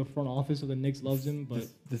the front office of the Knicks loves him, but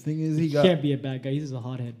The thing is, he he can't be a bad guy. He's just a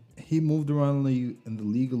hothead. he moved around in the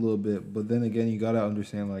league a little bit, but then again, you gotta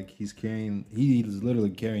understand like he's literally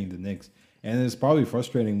carrying the Knicks, and it's probably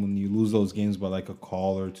frustrating when you lose those games by like a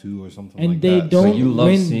call or two or something And like they that. don't But you love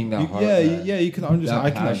win. seeing that heart. Yeah, you can understand. That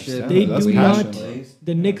I can passion. understand. They that. That's do passion, not- bro.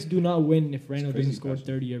 The Knicks do not win if Randall crazy doesn't score passion.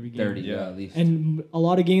 30 every game. 30, Yeah. yeah, at least. And a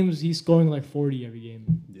lot of games he's scoring like 40 every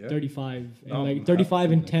game. Yeah. 35. And No, like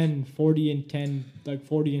 35 and half the 10, 40 and 10, like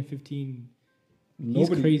 40 and 15. He's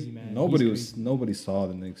crazy, man. Nobody saw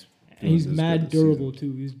the Knicks. And he's doing this mad good this durable season.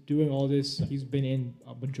 too. He's doing all this. He's been in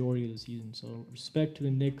a majority of the season. So respect to the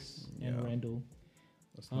Knicks and Yeah. Randall.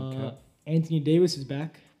 That's no cap. Anthony Davis is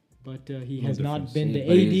back, but he No has not difference. been the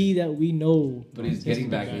But he's- AD that we know. But he's since getting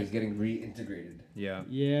been back. He's getting reintegrated. Yeah.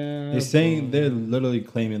 Yeah. They're saying but- they're literally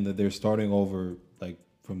claiming that they're starting over like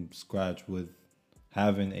from scratch with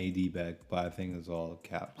having AD back, but I think it's all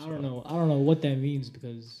cap. I don't know. I don't know what that means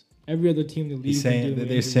because every other team in the league. He's been saying dealing that with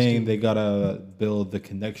they're injuries, saying too. they gotta build the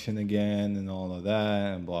connection again and all of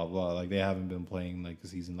that and blah blah. Like they haven't been playing like the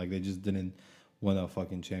season. Like they just didn't win a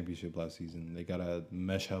fucking championship last season. They gotta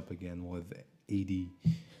mesh up again with AD.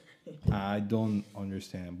 I don't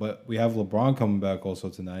understand. But we have LeBron coming back also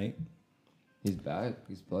tonight. He's back.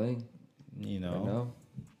 He's playing You right know. now.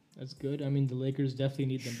 That's good. I mean, the Lakers definitely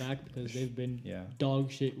need them back because they've been Yeah.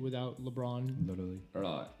 dog shit without LeBron. Literally. They're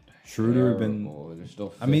not. Schroeder been. terrible. They're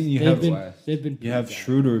still. I mean, you fifth have- in the West. They've been. You have pretty bad.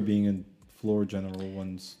 Schroeder being in floor general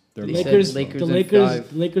once they're They both- said Lakers, Lakers the at Lakers, 5.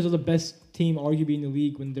 the Lakers are the best team arguably in the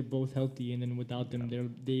league when they're both healthy, and then without them,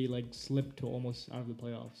 they like slip to almost out of the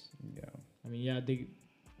playoffs. Yeah. I mean, yeah, they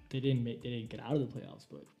didn't get out of the playoffs,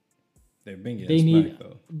 but They've been They getting need- smacked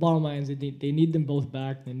though. bottom line is they need them both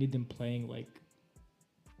back. They need them playing like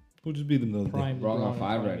We'll just beat them the other day. prime. We're all on LeBron and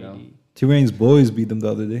 5 prime right now. AD. T-Rain's boys beat them the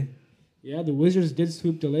other day Yeah, the Wizards did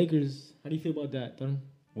sweep the Lakers. How do you feel about that, Don?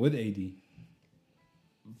 with AD.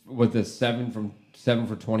 With the 7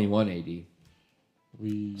 for 21 AD.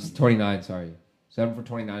 We 29, sorry. 7 for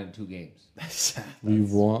 29 in 2 games.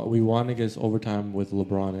 we won against overtime with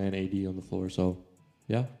LeBron and AD on the floor. So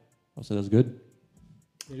yeah, I'll say that's good.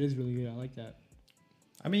 It is really good. I like that.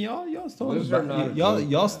 I mean, y'all still Those in the are not a y'all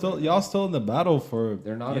joke, y'all still in the battle for.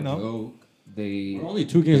 They're not you a know, joke. They We're only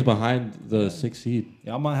 2 games behind the 6th seed.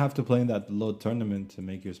 Y'all might have to play in that little tournament to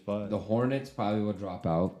make your spot. the Hornets probably will drop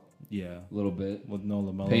out Yeah, a little bit. with no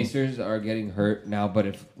Lamelo. Pacers are getting hurt now, but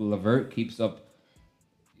if LeVert keeps up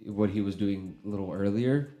what he was doing a little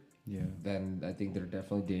earlier, Yeah, then I think they're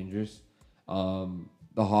definitely dangerous.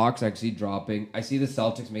 The Hawks I see dropping. I see the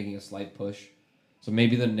Celtics making a slight push. So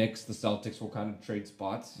maybe the Knicks, the Celtics will kind of trade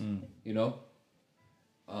spots, you know?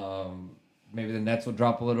 Maybe the Nets will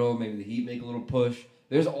drop a little. Maybe the Heat make a little push.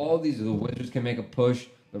 There's all these. The Wizards can make a push.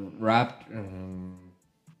 The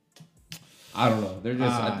I don't know. They're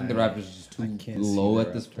just. I think the Raptors are just I too can't see low the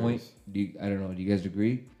at this Raptors. point. I don't know. Do you guys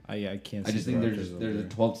agree? I can't. I just see think the they're Raptors they're over the there.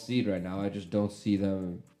 12th seed right now. I just don't see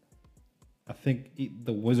them. I think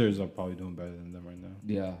the Wizards are probably doing better than them right now.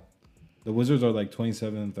 Yeah. The Wizards are like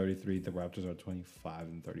 27 and 33. The Raptors are 25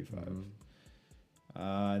 and 35.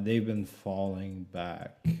 They've been falling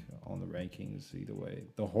back on the rankings either way.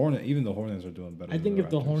 Even the Hornets are doing better. I than think if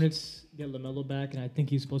the Raptors. Hornets get LaMelo back, and I think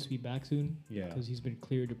he's supposed to be back soon, Yeah. because he's been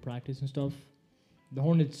cleared to practice and stuff, the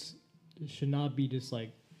Hornets should not be just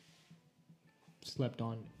like slept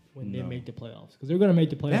on when they No. make the playoffs, because they're gonna make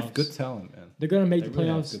the They have playoffs. good talent, man. They're gonna make They the really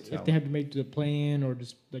have playoffs good if talent. they have to make the play-in or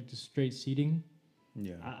just like the straight seeding.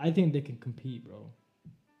 Yeah. I think they can compete, bro.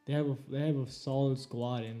 They have a solid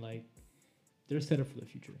squad, and like they're set up for the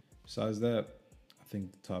future. Besides that, I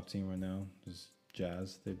think the top team right now is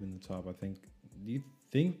Jazz. They've been the top. I think. Do you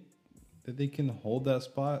think that they can hold that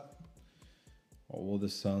spot, or will the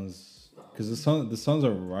Suns? Because the Suns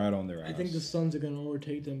are right on their ass. I think the Suns are gonna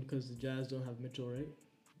overtake them because the Jazz don't have Mitchell, right?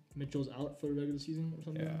 Mitchell's out for the regular season or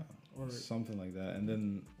something. Yeah, Or something like that. And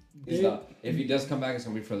then He's not. If he does come back, it's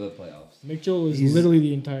gonna be for the playoffs. Mitchell is He's- literally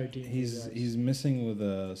the entire team. for the he's Jazz. he's missing with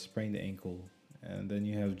a sprained ankle, and then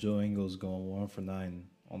you have Joe Ingles going 1 for 9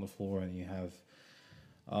 on the floor, and you have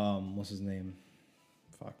what's his name?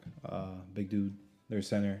 Fuck, big dude, their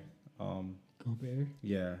center. Gobert.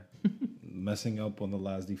 Yeah, messing up on the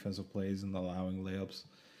last defensive plays and allowing layups.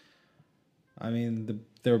 I mean,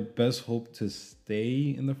 their best hope to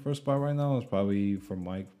stay in the first spot right now is probably for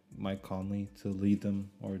Mike Conley to lead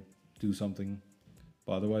them or do something.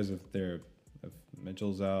 But otherwise, if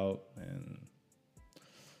Mitchell's out and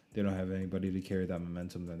they don't have anybody to carry that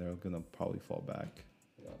momentum, then they're gonna probably fall back.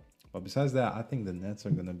 Yeah. But besides that, I think the Nets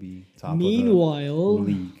are gonna be top. Meanwhile, of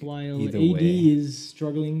the league, while either AD way. is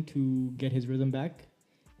struggling to get his rhythm back,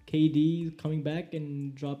 KD is coming back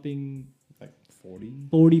and dropping like 40.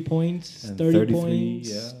 40 points, And 30 33, points,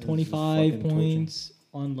 yeah, it's just 25 fucking torching. points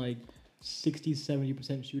on like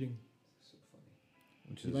 60-70% shooting.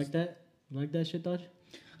 Which You is like that? You like that shit, Dodge?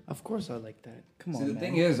 Of course I like that. Come See, on, the man.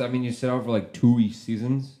 thing is, I mean, you sit out for like 2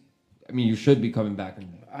 seasons. I mean, you should be coming back and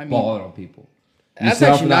I mean, balling on people. You that's sit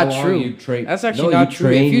out actually for that not long, true. You train. That's actually No, not you true.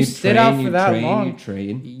 train, If you sit out for that train, long, you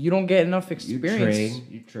train. you don't get enough You experience.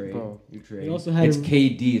 train, Bro. you train. He also had It's a-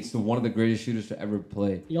 KD. It's one of the greatest shooters to ever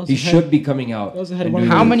play. He also He had- should be coming out. he also had and one of doing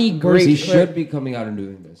the- How this. many great He players- should be coming out and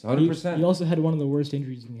doing this. He 100%. also had one of the worst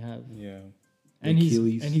injuries you can have. yeah. And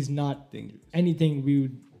Achilles. he's not Dangerous. anything we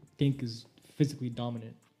would think is physically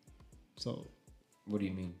dominant. So What do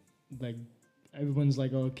you mean? like everyone's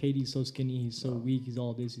like, oh, KD's so skinny, he's so weak, he's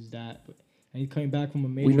all this, he's that. But, and he's coming back from a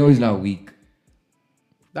major. We know he's not weak.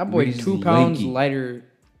 That boy He's 2 pounds lanky. lighter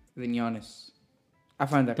than Giannis. I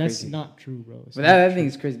find that That's crazy. not true, bro. It's But not that true. thing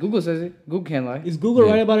is crazy. Google says it. Google can't lie. Is Google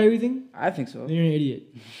Yeah. right about everything? I think so. Then you're an idiot.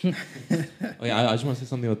 Oh, yeah, I just want to say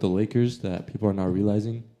something with the Lakers that people are not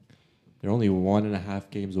realizing. They're only 1.5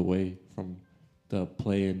 games away from the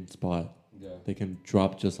play-in spot. Yeah. They can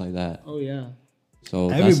drop just like that. Oh yeah, So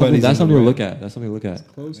Everybody's that's in something the to red. look at. That's something to look at.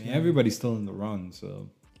 it's close. I mean, man. everybody's still in the run, so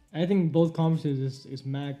I think both conferences is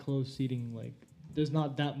mad close seating. Like there's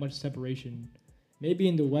not that much separation. Maybe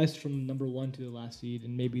in the West from number 1 to the last seed,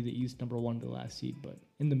 and maybe the East number 1 to the last seed. But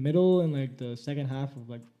in the middle and like the second half of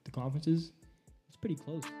like the conferences, it's pretty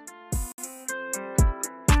close.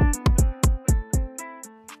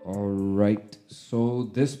 All right. So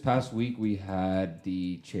this past week we had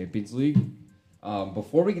the Champions League.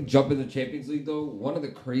 Before we can jump into the Champions League, though, one of the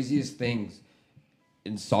craziest things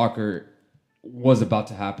in soccer was about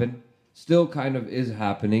to happen. Still kind of is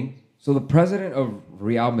happening. So the president of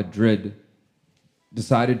Real Madrid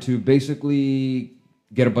decided to basically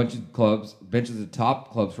get a bunch of the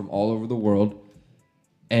top clubs from all over the world,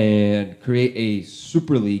 and create a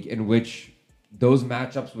Super League in which those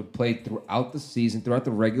matchups would play throughout the season, throughout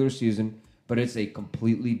the regular season, but it's a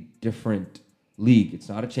completely different league. It's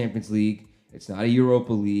not a Champions League. It's not a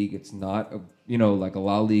Europa League. It's not like a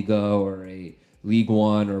La Liga or a League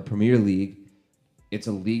One or a Premier League. It's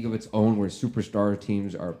a league of its own where superstar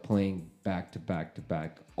teams are playing back to back to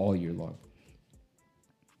back all year long.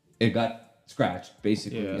 It got scratched,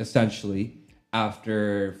 basically, Yeah. essentially,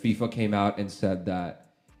 after FIFA came out and said that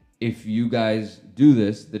if you guys do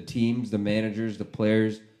this, the teams, the managers, the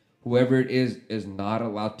players, whoever it is not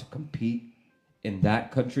allowed to compete in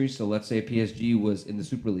that country. So let's say PSG was in the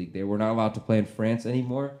Super League. They were not allowed to play in France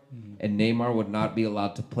anymore, and Neymar would not be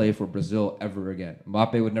allowed to play for Brazil ever again.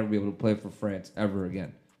 Mbappe would never be able to play for France ever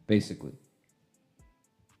again, basically.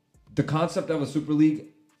 The concept of a Super League,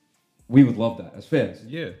 we would love that as fans.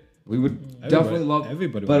 yeah. We would Everybody- definitely love.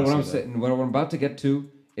 everybody But wants what I'm to see that. saying, what I'm about to get to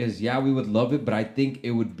is, yeah, we would love it, but I think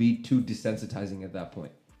it would be too desensitizing at that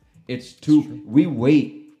point. It's too. We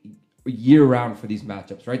wait year round for these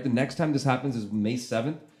matchups, right? The next time this happens is May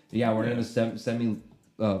 7th. Yeah, we're in the semi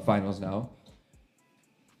finals now.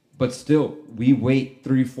 But still, we wait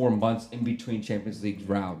 3-4 months in between Champions League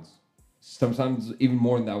rounds. Sometimes even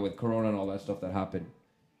more than that with Corona and all that stuff that happened.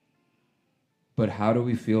 But how do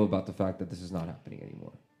we feel about the fact that this is not happening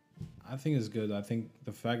anymore? I think it's good. I think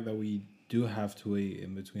the fact that we do have to wait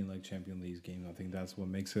in between like Champions League games, I think that's what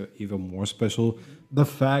makes it even more special. The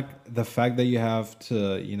fact that you have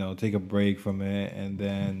to, take a break from it, and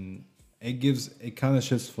then it kind of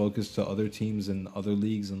shifts focus to other teams and other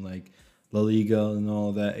leagues and like La Liga and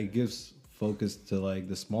all that. It gives focus to like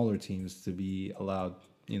the smaller teams to be allowed,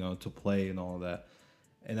 to play and all that.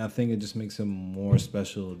 And I think it just makes it more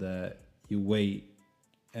special that you wait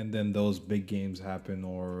and then those big games happen,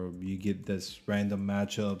 or you get this random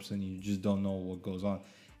matchups and you just don't know what goes on.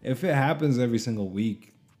 If it happens every single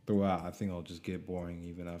week throughout, I think it'll just get boring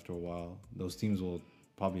even after a while. Those teams will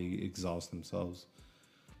probably exhaust themselves.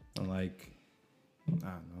 And like, I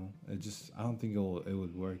don't know. I don't think it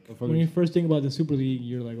would work. When you first think about the Super League,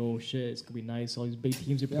 you're like, oh shit, it's gonna be nice. All these big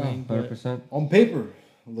teams are playing. But 100%. On paper,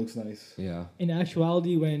 it looks nice. Yeah. in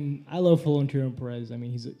actuality, when I love Florentino Perez, I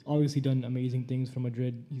mean, he's obviously done amazing things for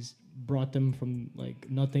Madrid. He's brought them from like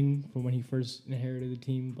nothing from when he first inherited the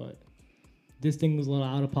team, but this thing was a little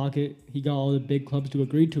out of pocket. He got all the big clubs to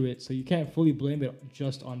agree to it, so you can't fully blame it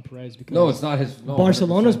just on Perez because No, it's not his. No,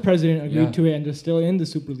 Barcelona's 100%. president agreed Yeah. to it, and they're still in the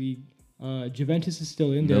Super League. Juventus is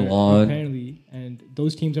still in there Milan. apparently, and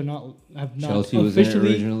those teams have not Chelsea was in it officially.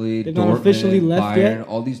 originally. they've Dortmund, not officially left Bayern, yet.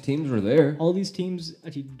 all these teams were there. All these teams,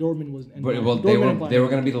 actually, Dortmund was. And But well, Dortmund they and were Bayern.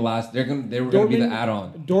 going to be the last. They were going to be the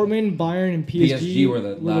add-on. Dortmund, Bayern, and PSG, were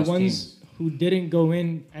the last ones teams. who didn't go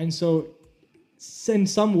in, and so in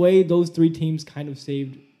some way, those three teams kind of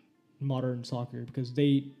saved modern soccer because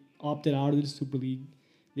they opted out of the Super League.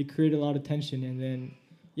 They created a lot of tension, and then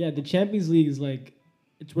the Champions League is like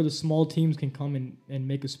it's where the small teams can come and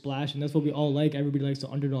make a splash, and that's what we all like. Everybody likes the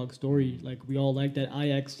underdog story. Like we all like that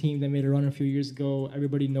Ajax team that made a run a few years ago.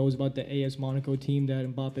 Everybody knows about the AS Monaco team that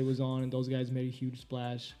Mbappe was on, and those guys made a huge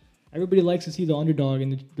splash. Everybody likes to see the underdog,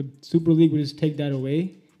 and the Super League would just take that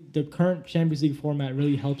away. The current Champions League format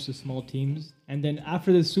really helps the small teams. And then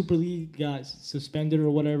after the Super League got suspended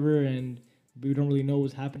or whatever, and we don't really know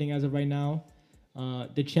what's happening as of right now,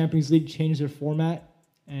 the Champions League changed their format,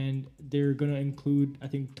 and they're going to include, I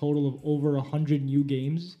think, total of over 100 new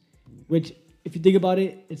games, which, if you think about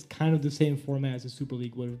it, it's kind of the same format as the Super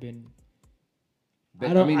League would have been.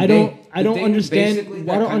 I don't understand. Basically, I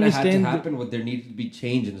don't had to understand. happen. What there needed to be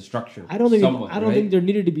change in the structure. I don't think. somewhat, I don't right? think there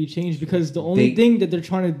needed to be change because the only thing that they're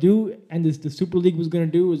trying to do, and the Super League was going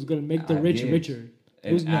to do, was going to make the Add rich games. richer.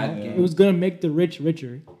 And It add was going to make the rich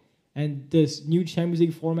richer, and this new Champions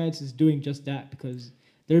League formats is doing just that because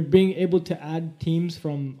they're being able to add teams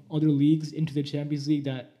from other leagues into the Champions League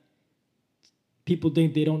that people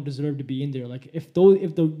think they don't deserve to be in there. Like if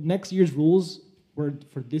the next year's rules were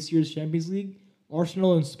for this year's Champions League,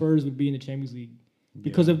 Arsenal and Spurs would be in the Champions League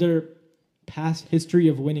because of their past history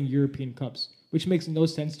of winning European Cups, which makes no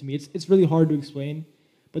sense to me. It's really hard to explain,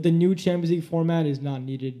 but the new Champions League format is not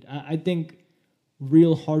needed. I think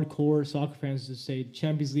real hardcore soccer fans just say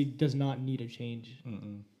Champions League does not need a change.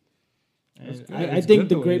 That's And good. I It's think good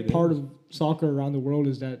the the way great it part is. of soccer around the world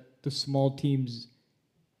is that the small teams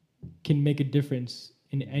can make a difference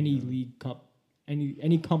in any league cup,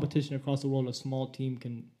 any competition across the world. A small team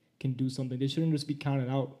can do something. They shouldn't just be counted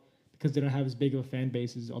out because they don't have as big of a fan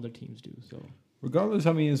base as other teams do. So Regardless,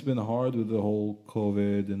 I mean, it's been hard with the whole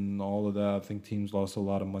COVID and all of that. I think teams lost a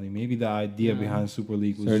lot of money. Maybe the idea behind Super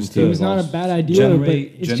League was Certain just teams it was to not a bad idea, but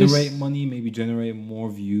it's generate just money, maybe generate more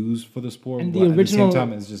views for the sport. And but the at the original- same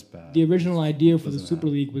time, it's just bad. the original idea for the Doesn't Super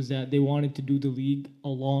happen. League was that they wanted to do the league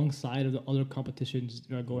alongside of the other competitions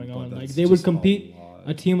that are going But on. Like that's they would just compete. a lot.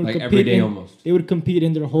 A team would Like compete every day in, almost. They would compete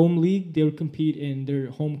in their home league. They would compete in their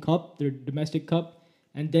home cup, their domestic cup,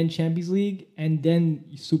 and then Champions League, and then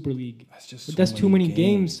Super League. That's just But so that's too many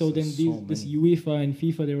games. So There's then so this many. UEFA and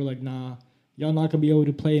FIFA, they were like, nah, y'all not gonna be able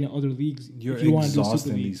to play in other leagues You're if you want to do Super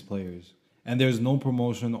exhausting League. these players, and there's no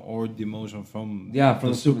promotion or demotion from From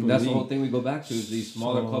the Super. That's the League. whole thing we go back to is these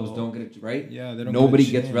smaller So- clubs don't get it right. Yeah, they don't. Nobody get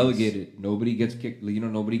a gets chance. relegated. Nobody gets kicked.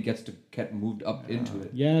 Nobody gets to get moved up into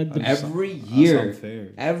it. Yeah, That's- Every that's year, unfair.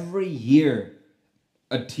 every year,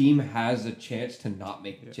 a team has a chance to not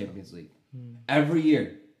make the Champions League. Every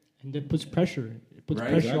year. and it puts pressure. It puts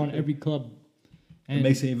Right, pressure on exactly. every club. It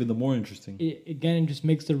makes it even the more interesting. It just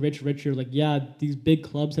makes the rich richer. Like, these big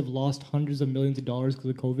clubs have lost hundreds of millions of dollars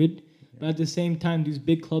because of COVID. But at the same time, these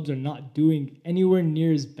big clubs are not doing anywhere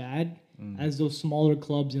near as bad as those smaller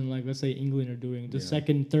clubs in, like, let's say England are doing. The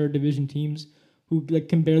second, third division teams who like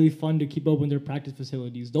can barely fund to keep up with their practice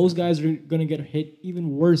facilities. Those guys are gonna get hit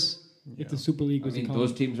even worse if the Super League I was mean, to come.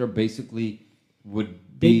 those teams are basically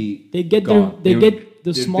would be they get gone. they would- get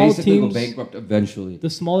the they'd small basically teams. go bankrupt eventually. The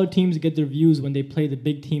smaller teams get their views when they play the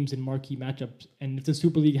big teams in marquee matchups. And if the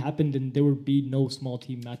Super League happened, then there would be no small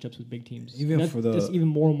team matchups with big teams. Even That's even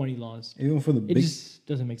more money lost. Even for the It big just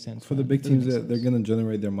doesn't make sense. for the man. big Doesn't teams, make that they're sense. gonna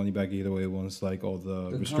generate their money back either way once like all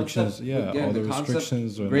the restrictions. concept- Yeah, again, all the concept-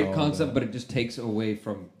 restrictions. Are great all concept, the- but it just takes away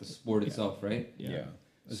from the sport itself, right? yeah.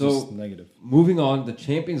 It's So- just negative. Moving on, the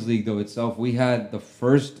Champions League though itself, we had the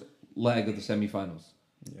first leg of the semifinals.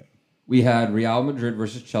 Yeah. We had Real Madrid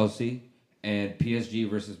versus Chelsea and PSG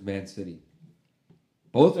versus Man City.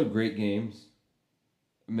 Both are great games,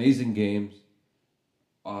 amazing games.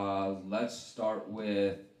 Let's start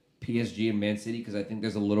with PSG and Man City because I think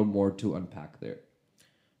there's a little more to unpack there.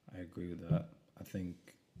 I agree with that. I think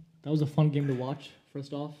That was a fun game to watch,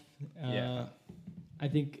 first off. Yeah. I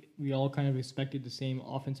think we all kind of expected the same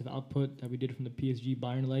offensive output that we did from the PSG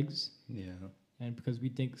Bayern legs. yeah. And because we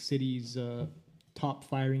think City's a top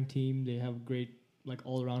firing team, they have a great like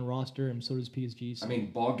all around roster, and so does PSG. So I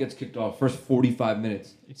mean, ball gets kicked off first 45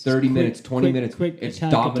 minutes, It's 30 quick, minutes, 20 quick, minutes. quick It's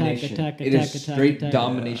attack, domination. attack, It is attack, attack, straight attack.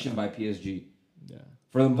 domination by PSG. yeah.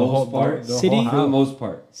 For the The most whole- part. the City- whole For the half most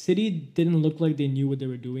part. City didn't look like they knew what they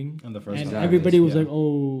were doing, in the first and half. everybody was Yeah. like,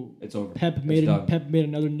 "Oh, It's over. Pep made done.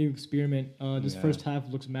 another new experiment. This Yeah. first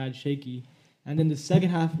half looks mad shaky." And then the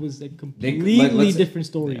second half was a They completely could- like, let's say- different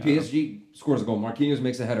story. Yeah. PSG scores a goal. Marquinhos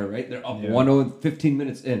makes a header, right? They're up Yeah. 1-0 in 15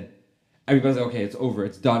 minutes in. Everybody's like, okay, it's over.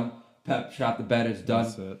 It's done. Pep shot the bed. It's done.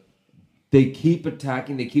 That's it. They keep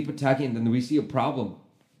attacking, and then we see a problem.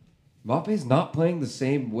 Mbappe's not playing the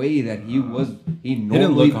same way that he was. He didn't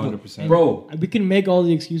normally look 100%. Bro, We can make all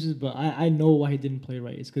the excuses, but I know why he didn't play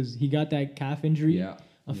right. It's because he got that calf injury yeah.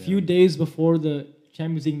 a few days before the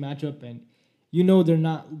Champions League matchup, and you know they're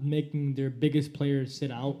not making their biggest players sit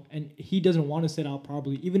out, and he doesn't want to sit out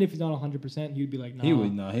probably. Even if he's not 100%, he would be like, nah. He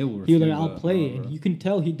would not. He would. He was refuse like, I'll that, play. however. And you can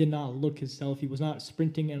tell he did not look himself. He was not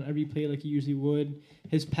sprinting on every play like he usually would.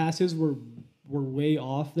 His passes were way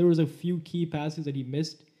off. There was a few key passes that he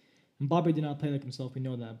missed. Mbappe did not play like himself. We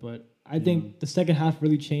know that. But I think the second half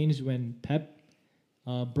really changed when Pep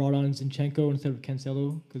brought on Zinchenko instead of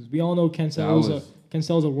Cancelo. Because we all know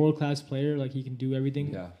Cancelo's a world-class player. Like, he can do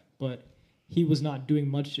everything. Yeah. But he was not doing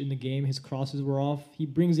much in the game. His crosses were off. He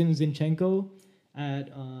brings in Zinchenko at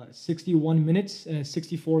 61 minutes, and at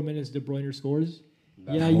 64 minutes, De Bruyne scores.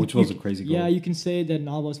 Which was a crazy goal. Yeah, you can say that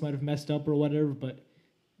Navas might have messed up or whatever, but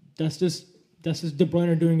that's just De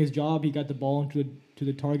Bruyne doing his job. He got the ball into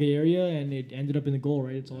the target area, and it ended up in the goal.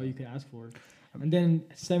 Right, it's all you can ask for. And then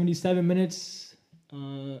 77 minutes,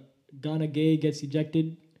 Gana Gay gets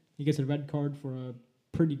ejected. He gets a red card for a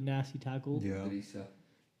pretty nasty tackle.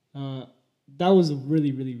 Yeah. That was a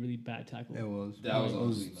really, really, really bad tackle. It was. That was It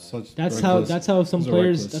ugly, man. such. That's reckless. how some It was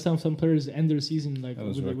players reckless. that's how some players end their season like That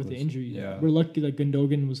was with the reckless. injury. Yeah. We're lucky that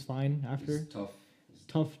Gundogan was fine after. It's tough.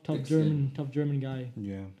 Tough Thick German guy.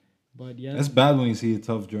 Yeah. But yeah, It's bad when you see a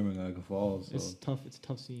tough German guy can fall. So. it's tough. It's a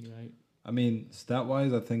tough scene, right? I mean, stat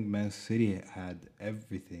wise, I think Man City had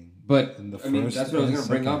everything. But In the I mean, first that's what I was and going to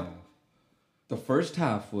bring second up. half. The first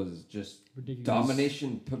half was just Ridiculous.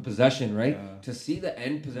 domination, possession, right? Yeah. To see the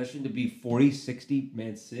end possession to be 40-60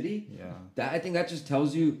 Man City, Yeah. I think that just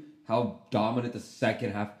tells you how dominant the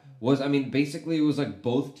second half was. I mean, basically, it was like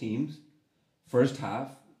both teams, first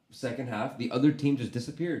half, second half, the other team just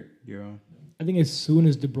disappeared. Yeah. I think as soon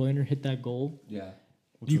as De Bruyne hit that goal, Yeah.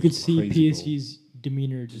 Which you was could a see crazy goal. PSG's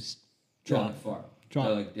demeanor just Drop drop. far. Drop.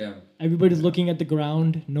 They're like, damn. Everybody's looking at the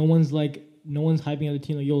ground. No one's hyping at the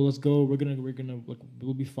team like, "Yo, let's go. We're gonna like,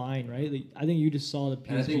 we'll be fine, right?" Like, I think you just saw the PSG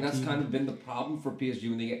And I think that's team. kind of been the problem for PSG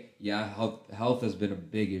when they get, health has been a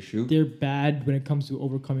big issue. They're bad when it comes to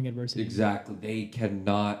overcoming adversity. Exactly. They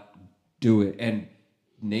cannot do it. And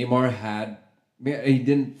Neymar he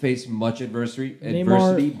didn't face much adversity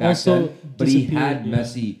Neymar back also then, but he disappeared, had yeah.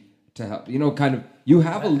 Messi to help. You know, you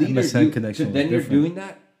have a leader. MSN connection so was then you're different. doing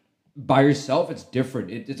that by yourself. It's different.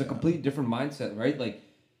 It's a completely different mindset, right? Like,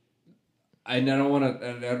 and I don't want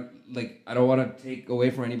to take away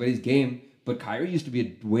from anybody's game, but Kyrie used to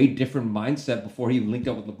be a way different mindset before he linked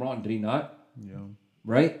up with LeBron. Did he not? Yeah.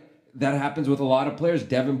 Right? That happens with a lot of players.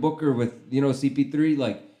 Devin Booker with, CP3.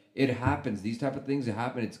 Like, it happens. These type of things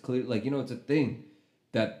happen. It's clear. Like, it's a thing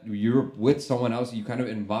that you're with someone else. You kind of,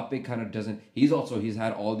 Mbappe kind of doesn't. He's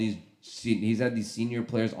had these senior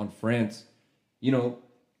players on France. You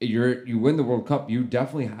win the World Cup. You were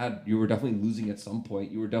definitely losing at some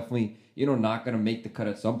point. You were definitely, not going to make the cut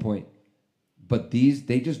at some point. But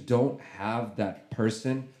they just don't have that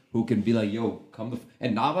person who can be like, yo, come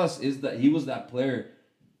and Navas he was that player.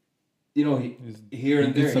 You know, here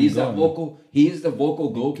and there, he's that vocal. He is the vocal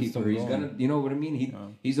goalkeeper. He's gonna, you know what I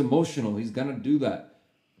mean. He's emotional. He's gonna do that,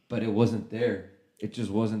 but it wasn't there. It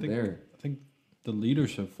just wasn't there. I think the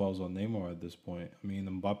leadership falls on Neymar at this point. I mean,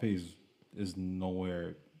 Mbappe is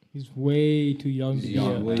nowhere. He's way too young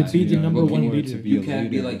way to too be the young. number one Anywhere leader. to be You a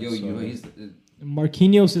can't be leader, like, yo, so- he's.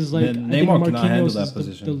 Marquinhos is like, I think Neymar cannot handle Marquinhos that is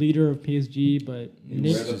position. the leader of PSG, but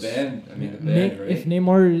Where the band? I mean, the band, right? if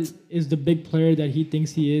Neymar is the big player that he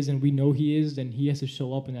thinks he is, and we know he is, then he has to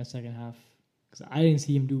show up in that second half. Because I didn't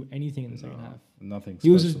see him do anything in the second half. Nothing. He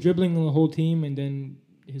was just special. dribbling on the whole team, and then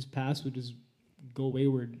his pass would just go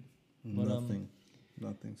wayward. But, Nothing.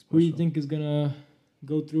 Nothing special. Who do you think is gonna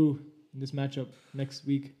go through in this matchup next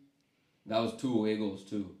week? That was 2 away goals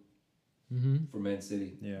too Mm-hmm. for Man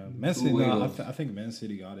City. Yeah, Man Two City. away No, goals. I think Man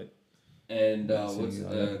City got it. And Man City what's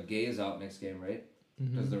got it. Gay is out next game, right?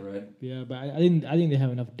 Because they're red. Yeah, but I think they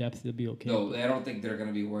have enough depth to be okay. No, I don't think they're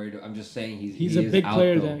gonna be worried. I'm just saying he's he a is big out,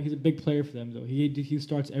 player. though. He's a big player for them though. He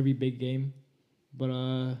starts every big game, but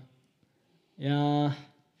yeah.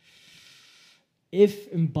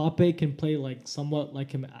 If Mbappe can play like somewhat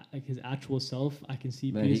like him, like his actual self, I can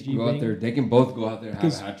see Man, he PSG can go out winning. there. They can both go out there and have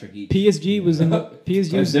Because a hat trick each. PSG was in the PSG.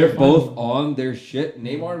 If Was they're in the both final. on their shit,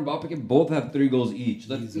 Neymar and Mbappe can both have 3 goals each.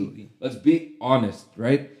 Let's be honest,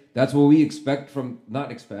 right? That's what we expect from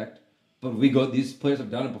not expect, but we go. These players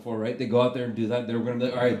have done it before, right? They go out there and do that. They're gonna be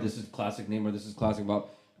like, all right, this is classic Neymar. This is classic Mbappe.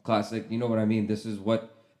 Classic. You know what I mean? This is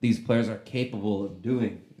what these players are capable of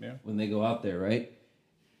doing when they go out there, right?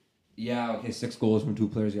 Yeah, okay, 6 goals from 2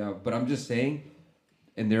 players, yeah. But I'm just saying,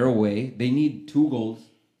 and they're away, they need 2 goals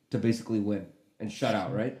to basically win and shut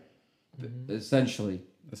out, right? Essentially,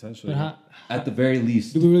 But at the very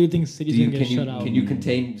least. do we really think City's gonna get shut out Can you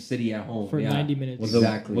contain City at home for 90 minutes?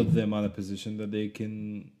 Exactly. With the amount of position that they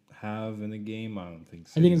can have in a game, I don't think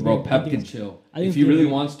so. I think it's Bro, I Pep think can it's- chill. I think If he it's really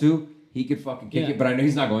gonna- wants to, he could fucking kick Yeah. it, but I know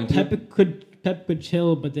he's not going to. Pep could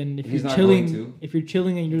chill, but then if He's you're not chilling, going to. if you're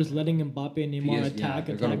chilling and you're just letting Mbappe and Neymar attack,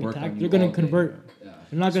 they're gonna work on attack, you they're gonna all day. convert. Yeah.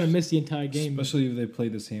 They're not gonna miss the entire game. Especially if they play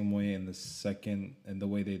the same way in the second and the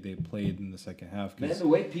way they played in the second half. Man, 'cause- the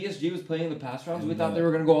way PSG was playing the pass rounds, we And, thought they were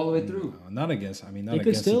going to go all the way through. Not against. I mean, not They could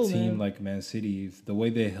against still, a team man. like Man City. If the way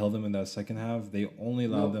they held them in that second half, they only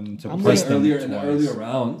allowed them to I'm press gonna- them Earlier in the twice. earlier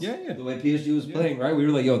rounds, Yeah. the way PSG was playing, right? We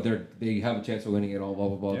were like, yo, they have a chance of winning it all, blah,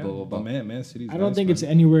 blah, blah, Yeah, blah, blah, but blah. Man City's I don't nice, think man. it's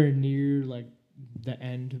anywhere near like the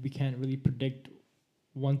end. We can't really predict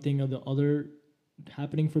one thing or the other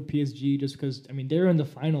happening for PSG just because I mean they were in the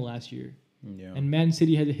final last year, Yeah. and Man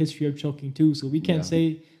City has a history of choking too. So we can't Yeah.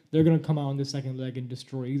 say they're gonna come out on the second leg and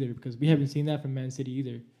destroy either because we haven't seen that from Man City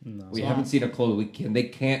either. No. We So haven't seen a close. They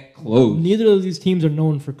can't close. Neither of these teams are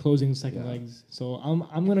known for closing second Yeah. legs. So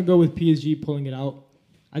I'm gonna go with PSG pulling it out.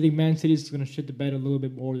 I think Man City is gonna shit the bed a little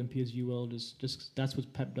bit more than PSG will. Just that's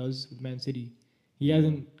what Pep does with Man City. He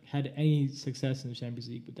hasn't had any success in the Champions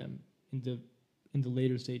League with them in the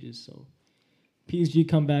later stages. So PSG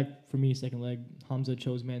come back for me second leg. Hamza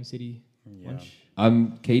chose Man City. Yeah.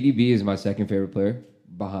 KDB is my second favorite player,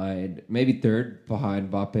 behind maybe third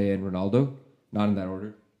behind Mbappe and Ronaldo. Not in that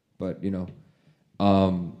order, but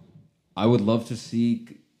I would love to see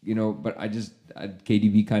but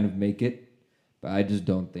KDB kind of make it, but I just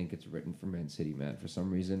don't think it's written for Man City, man. For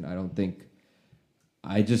some reason,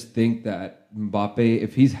 I just think that Mbappe,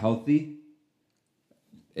 if he's healthy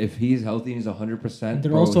and he's 100%,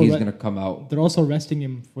 They're bro, also he's re- gonna come out. They're also resting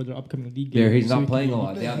him for their upcoming league game. There, he's so not he playing can- a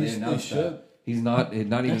lot. Yeah, they announced that. He's not even.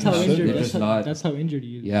 That's how announced. injured. They're That's just how, not. that's how injured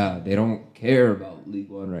he is. Yeah, they don't care about League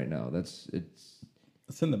One right now. It's.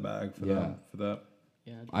 It's in the bag for Yeah. them. For that.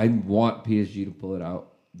 Yeah. I want PSG to pull it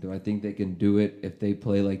out. Do I think they can do it if they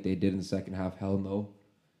play like they did in the second half? Hell no.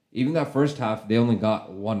 Even that first half, they only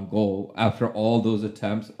got 1 goal after all those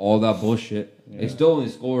attempts, all that bullshit. They still only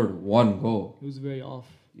scored 1 goal. It was very off.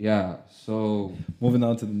 Yeah, so Moving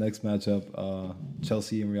on to the next matchup,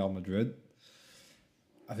 Chelsea and Real Madrid.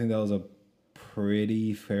 I think that was a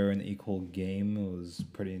pretty fair and equal game. It was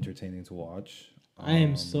pretty entertaining to watch. I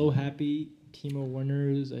am so happy Timo Werner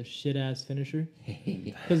is a shit ass finisher.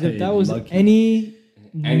 Because Hey, if that was lucky.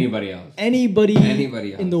 anybody else, anybody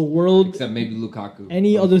Anybody in the else. world, except maybe Lukaku,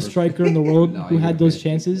 any Oh, other first- striker in the world No, who he had would've those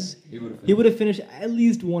finished. chances, he he would have finished at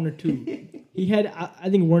least 1 or 2. He had, I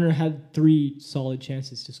think Werner had 3 solid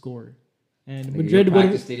chances to score, and Madrid would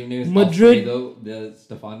practice have. stadium name is Madrid- Alfredo de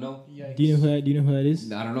Stefano. Do you know who that is?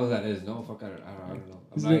 No, I don't know who that is. No, fuck, I don't know. I'm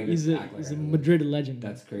He's not a, gonna he's a, act like he's I a know that. Madrid legend.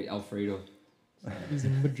 That's great, Alfredo. He's a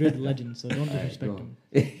Madrid legend, so don't Alright, disrespect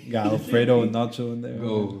go. him. Got Alfredo and Nacho in there.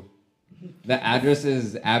 Go. The address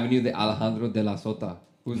is Avenue de Alejandro de la Sota.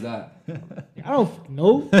 Who's that? I don't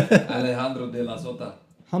know. Alejandro de la Sota.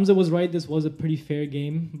 Hamza was right. This was a pretty fair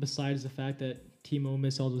game. Besides the fact that Timo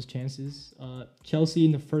missed all those chances, Chelsea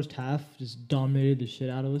in the first half just dominated the shit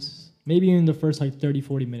out of us. Maybe in the first like 30,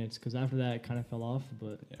 40 minutes, because after that it kind of fell off.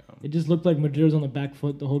 But Yeah. it just looked like Madrid was on the back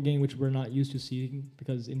foot the whole game, which we're not used to seeing,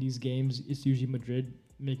 because in these games it's usually Madrid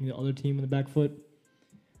making the other team on the back foot.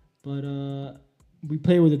 But we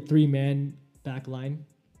play with a 3-man back line,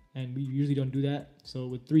 and we usually don't do that. So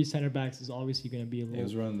with 3 center backs, is obviously going to be a It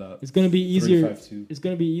was little. running that. It's going to be easier. 3-5-2. It's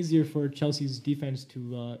going to be easier for Chelsea's defense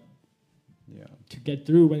to Yeah. get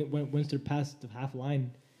through once they're past the half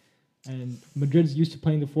line. And Madrid's used to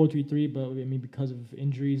playing the 4-3-3, but I mean, because of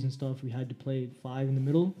injuries and stuff, we had to play 5 in the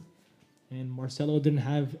middle. And Marcelo didn't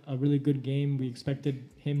have a really good game. We expected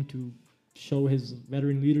him to show his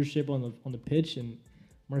veteran leadership on the pitch, and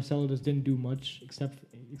Marcelo just didn't do much except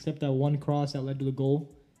that one cross that led to the goal.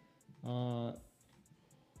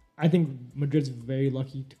 I think Madrid's very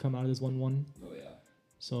lucky to come out of this 1-1. Oh yeah.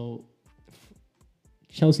 So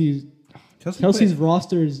Chelsea's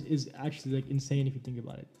roster is actually like insane if you think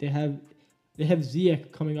about it. They have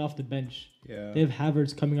Ziyech coming off the bench. Yeah. They have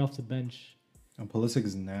Havertz coming off the bench. And Pulisic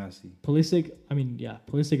is nasty. Pulisic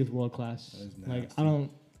is world class. That is Like nasty.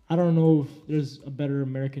 I don't know if there's a better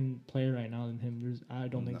American player right now than him. I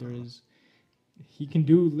don't think there No. is. He can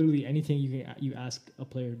do literally anything you ask a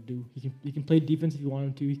player to do. He can play defense if you want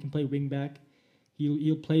him to. He can play wing back.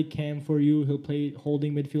 He'll play cam for you. He'll play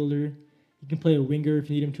holding midfielder. He can play a winger if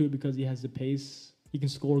you need him to, because he has the pace. He can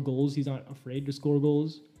score goals. He's not afraid to score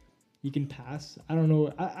goals. He can pass. I don't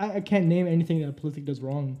know. I can't name anything that Pulisic does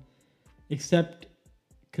wrong, except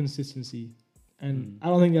consistency. And I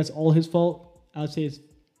don't think that's all his fault. I would say it's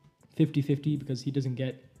 50-50, because he doesn't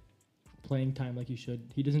get playing time like he should.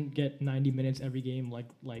 He doesn't get 90 minutes every game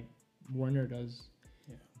like Werner does.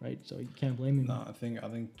 Yeah. Right? So you can't blame him. No, I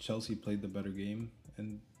think Chelsea played the better game,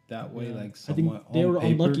 and that way, Yeah. like I think somewhat they on were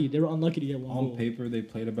paper, unlucky. They were unlucky to get one On goal. paper, they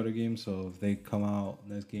played a better game. So if they come out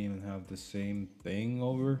this game and have the same thing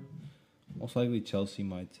over, most likely Chelsea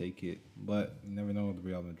might take it. But you never know with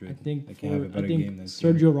Real Madrid. I think they can have a better game than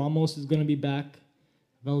Sergio Ramos is going to be back.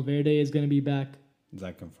 Valverde is going to be back. Is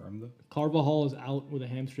that confirmed though? Carvajal is out with a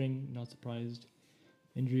hamstring. Not surprised.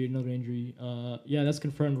 Another injury. Yeah, that's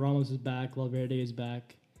confirmed. Ramos is back. Valverde is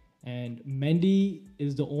back. And Mendy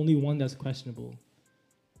is the only one that's questionable.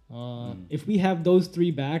 If we have those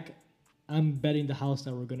 3 back, I'm betting the house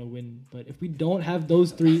that we're going to win. But if we don't have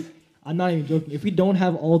those 3, I'm not even joking. If we don't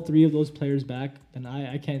have all 3 of those players back, then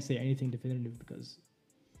I can't say anything definitive, because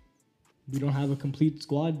we don't have a complete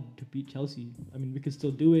squad to beat Chelsea. I mean, we could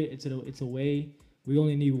still do it. It's away. We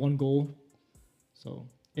only need 1 goal. So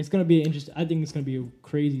it's going to be interesting. I think it's going to be a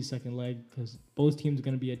crazy second leg, because both teams are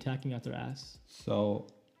going to be attacking at their ass. So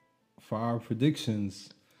for our predictions,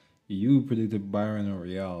 you predicted Bayern and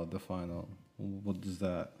Real at the final. What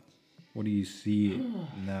do you see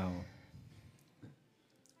now?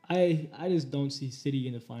 I just don't see City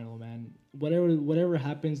in the final, man. Whatever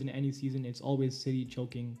happens in any season, it's always City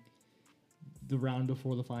choking the round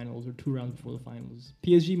before the finals, or 2 rounds before the finals.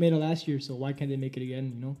 PSG made it last year, so why can't they make it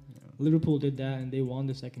again? You know, Liverpool did that and they won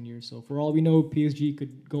the second year. So for all we know, PSG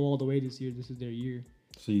could go all the way this year. This is their year.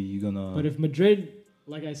 So you gonna? But if Madrid,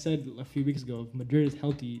 like I said a few weeks ago, if Madrid is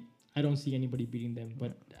healthy, I don't see anybody beating them.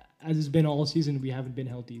 But as it's been all season, we haven't been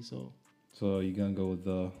healthy. So you gonna go with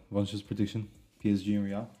the Vunch's prediction, PSG and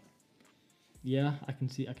Real? yeah, I can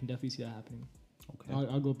definitely see that happening. Okay.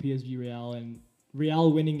 I'll go PSG Real, and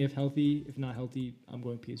Real winning if healthy. If not healthy, I'm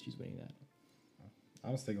going PSG's winning that.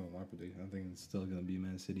 I was thinking of my prediction. I think it's still gonna be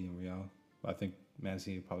Man City and Real. But I think Man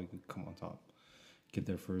City probably could come on top, get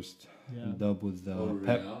their first dub with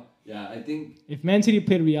Pep. Real? Yeah, I think. If Man City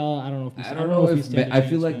played Real, I don't know if we, I don't know we if stand a I feel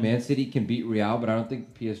chance, like man. Man City can beat Real, but I don't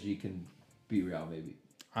think PSG can beat Real. Maybe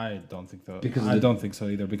I don't think so. Because I don't think so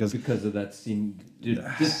either. Because of that scene. Dude,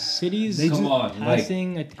 City's They come on,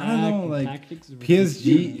 passing I don't attack know, and like, tactics. is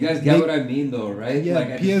PSG. you guys get what I mean, though, right? Yeah,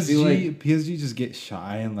 like, I just feel like, PSG just get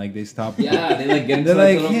shy and like they stop. yeah, they like get into They're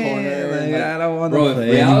like like, little yeah, corner. like, and, like, I don't want bro, to if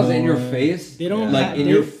play Real's in anymore. your face, They don't like have- in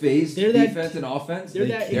your face, they're that- defense and offense, they're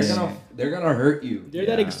they're that gonna hurt you. They're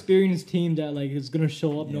that Yeah. experienced team that like is gonna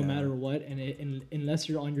show up no Yeah. matter what, and unless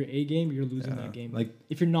you're on your A game, you're losing Yeah. that game. Like,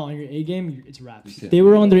 if you're not on your A game, it's wraps. Yeah. They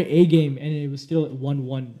were on their A game, and it was still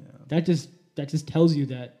 1-1. That just tells you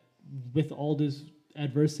that with all this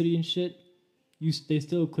adversity and shit, they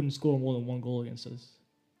still couldn't score more than 1 goal against us.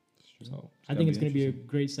 So I think it's gonna be a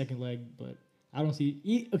great second leg, but I don't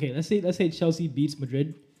see. Okay, let's say Chelsea beats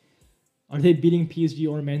Madrid. Are they beating PSG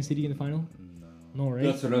or Man City in the final? No, right?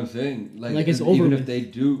 That's what I'm saying. Like, it's even over if with. they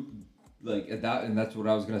do, like at that, and that's what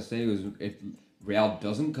I was gonna say was if Real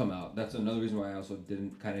doesn't come out, that's another reason why I also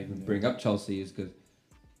didn't kind of even bring up Chelsea is because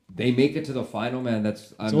they make it to the final, man.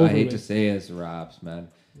 I hate to say it, as raps, man.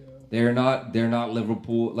 Yeah. They're not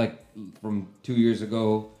Liverpool like from 2 years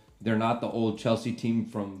ago. They're not the old Chelsea team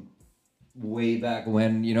from way back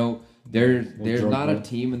when. You know, there's not a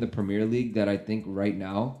team in the Premier League that I think right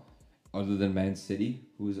now, other than Man City,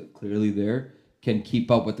 who is clearly there, can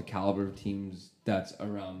keep up with the caliber of teams that's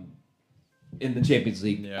around in the Champions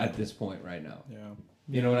League at this point right now. Yeah.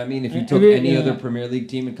 You know what I mean? If you took any other Premier League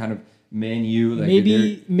team and kind of Man U, like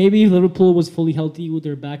maybe if Liverpool was fully healthy with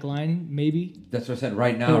their back line, maybe. That's what I said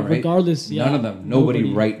right now, right? Regardless, none of them.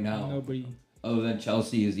 Nobody right now. Nobody. Other than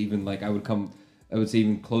Chelsea is even like I would say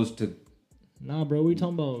even close to. Nah, bro, what are you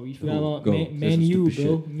talking about? You forgot about Man U,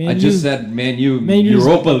 bro. I just said Man U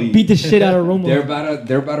Europa League. Beat the shit out of Roma.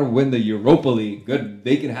 They're about to win the Europa League. Good,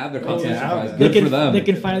 they can have their consolation prize. Good for them. They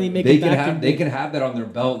can finally make it back. They can have that on their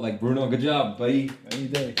belt. Like Bruno, good job, buddy. Any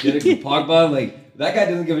day. Get it, Pogba, like. That guy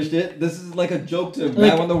doesn't give a shit. This is like a joke to him.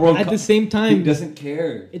 Like, won the World Cup. At the same time, he doesn't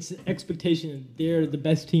care. It's an expectation. They're the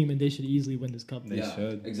best team and they should easily win this cup. They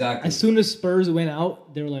should. Exactly. As soon as Spurs went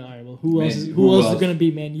out, they were like, all right, well, who else is going to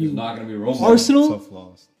be Man U? It's not going to be Roma. Arsenal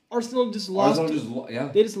just lost.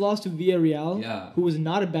 They just lost to Villarreal, who was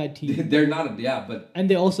not a bad team. They're not, but... And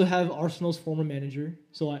they also have Arsenal's former manager.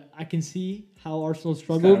 So I can see how Arsenal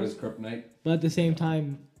struggled. It's kind of his kryptonite. But at the same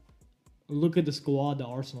time... Look at the squad that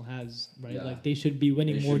Arsenal has, right? Yeah. Like they should be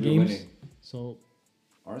winning more games. So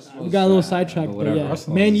we got a little sidetracked, but yeah,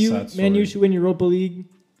 Man U should win Europa League.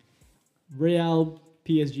 Real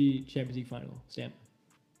PSG Champions League final. Stamp.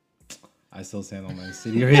 I still stand on Man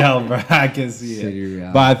City Real, bro. I can see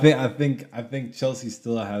it. But I think Chelsea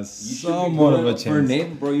still has somewhat of a chance. For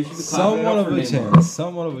name, bro, you should be somewhat of a chance.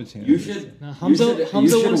 Somewhat of a chance. You should. Hamza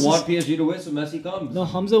want PSG to win, so Messi comes. No,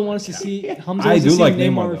 Hamza wants to see.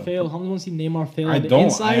 Neymar fail. Hamza wants to see Neymar fail. I don't.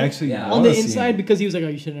 Inside, I actually on the inside because he was like, "Oh,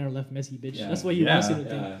 you should have never left Messi, bitch." Yeah. That's what he wants to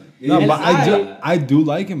think. No, but I do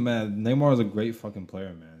like him, man. Neymar is a great fucking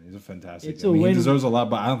player, man. He's a fantastic. He deserves a lot,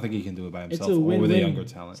 but I don't think he can do it by himself or with a younger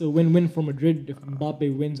talent. It's a win-win for Madrid if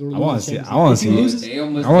Mbappe wins or loses. I want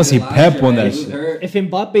to see Pep win that shit. If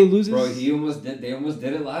Mbappe loses, bro, they almost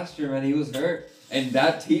did it last year, man. He was hurt, and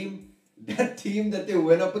that team that they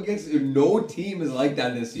went up against, no team is like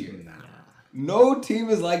that this year. No team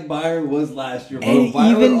is like Bayern was last year,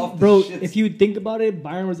 bro. And if you think about it,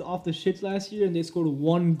 Bayern was off the shits last year, and they scored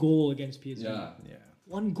 1 goal against PSG. Yeah.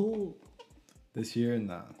 1 goal. This year,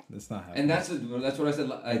 nah, that's not happening. And that's what I said.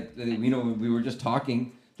 We were just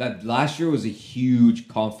talking that last year was a huge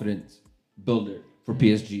confidence builder for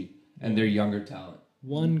PSG and their younger talent.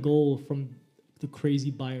 1 goal from the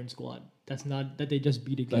crazy Bayern squad. That's not that they just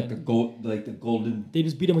beat again. Like the golden. They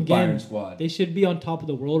just beat them again. Bayern squad. They should be on top of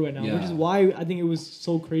the world right now, which is why I think it was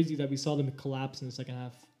so crazy that we saw them collapse in the second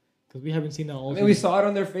half because we haven't seen that all. We saw it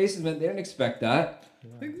on their faces, man. They didn't expect that.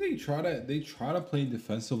 I think they try to play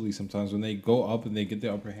defensively sometimes when they go up and they get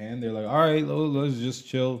the upper hand. They're like, all right, let's just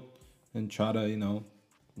chill and try to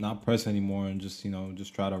not press anymore and just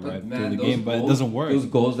try to ride through the game. But it doesn't work. Those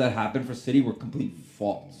goals that happened for City were complete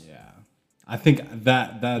faults. Yeah, I think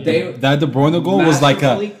that De Bruyne goal was like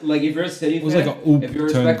if you're a City fan, was like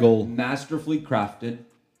a turn goal, masterfully crafted,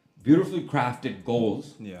 beautifully crafted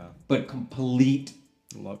goals. Yeah, but complete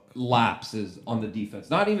lapses on the defense.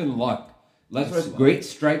 Not even luck. Great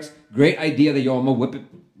strikes, great idea that I'm gonna whip it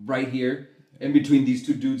right here in between these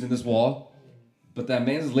two dudes in this wall. But that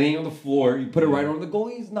man's laying on the floor. You put it right on the goal.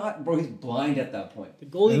 He's not, bro. He's blind at that point. The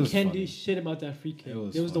goalie can't do shit about that free kick.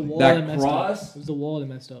 It was the wall that messed up. It was the wall that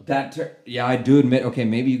messed up. I do admit. Okay,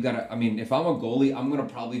 maybe you gotta. I mean, if I'm a goalie, I'm gonna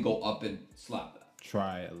probably go up and slap that.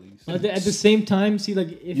 Try at least. At the same time, see,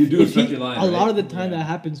 like if you do respect your line, a lot of the time that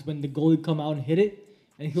happens when the goalie come out and hit it,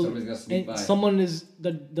 and somebody's gonna sneak by. Someone is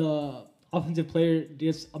the offensive player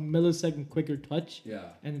gets a millisecond quicker touch. Yeah.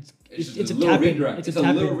 And it's a tap in. It's a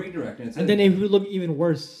little redirect. And then it would look even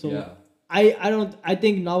worse. So I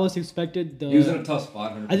think Navas expected he was in a tough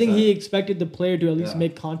spot. 100%. I think he expected the player to at least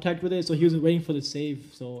make contact with it, so he was waiting for the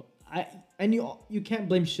save. So you can't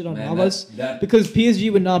blame shit on Navas because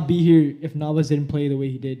PSG would not be here if Navas didn't play the way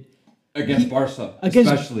he did. Against Barca,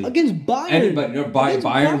 especially. Against Bayern. Anybody,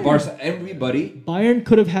 Bayern, Barca, everybody. Bayern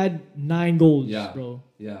could have had 9 goals, bro.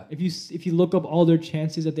 Yeah. If you look up all their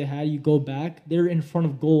chances that they had, you go back, they're in front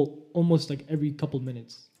of goal almost like every couple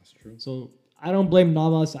minutes. That's true. So I don't blame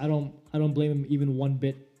Navas. I don't blame him even one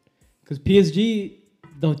bit. Because PSG,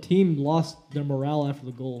 the team lost their morale after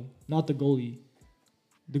the goal, not the goalie.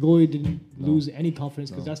 The goalie didn't lose any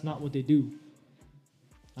confidence because that's not what they do.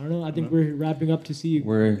 I don't know. I think we're wrapping up to see.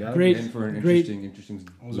 We're great in for an great, interesting.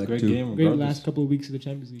 It was a great game. Great last couple of weeks of the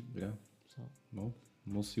Champions League. Yeah. So well,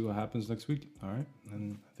 we'll see what happens next week. All right,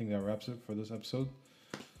 and I think that wraps it for this episode.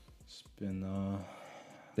 It's been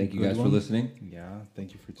Thank you good guys for one. listening. Yeah,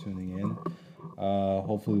 thank you for tuning in.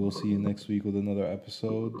 Hopefully we'll see you next week with another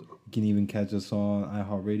episode. You can even catch us on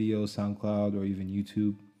iHeartRadio, SoundCloud, or even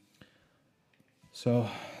YouTube. So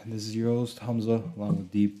this is your host Hamza, along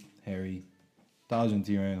with Deep, Harry, Taj, and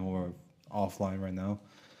Tiran, who are offline right now.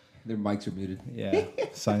 Their mics are muted. Yeah,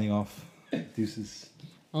 signing off. Deuces.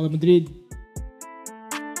 Hala Madrid.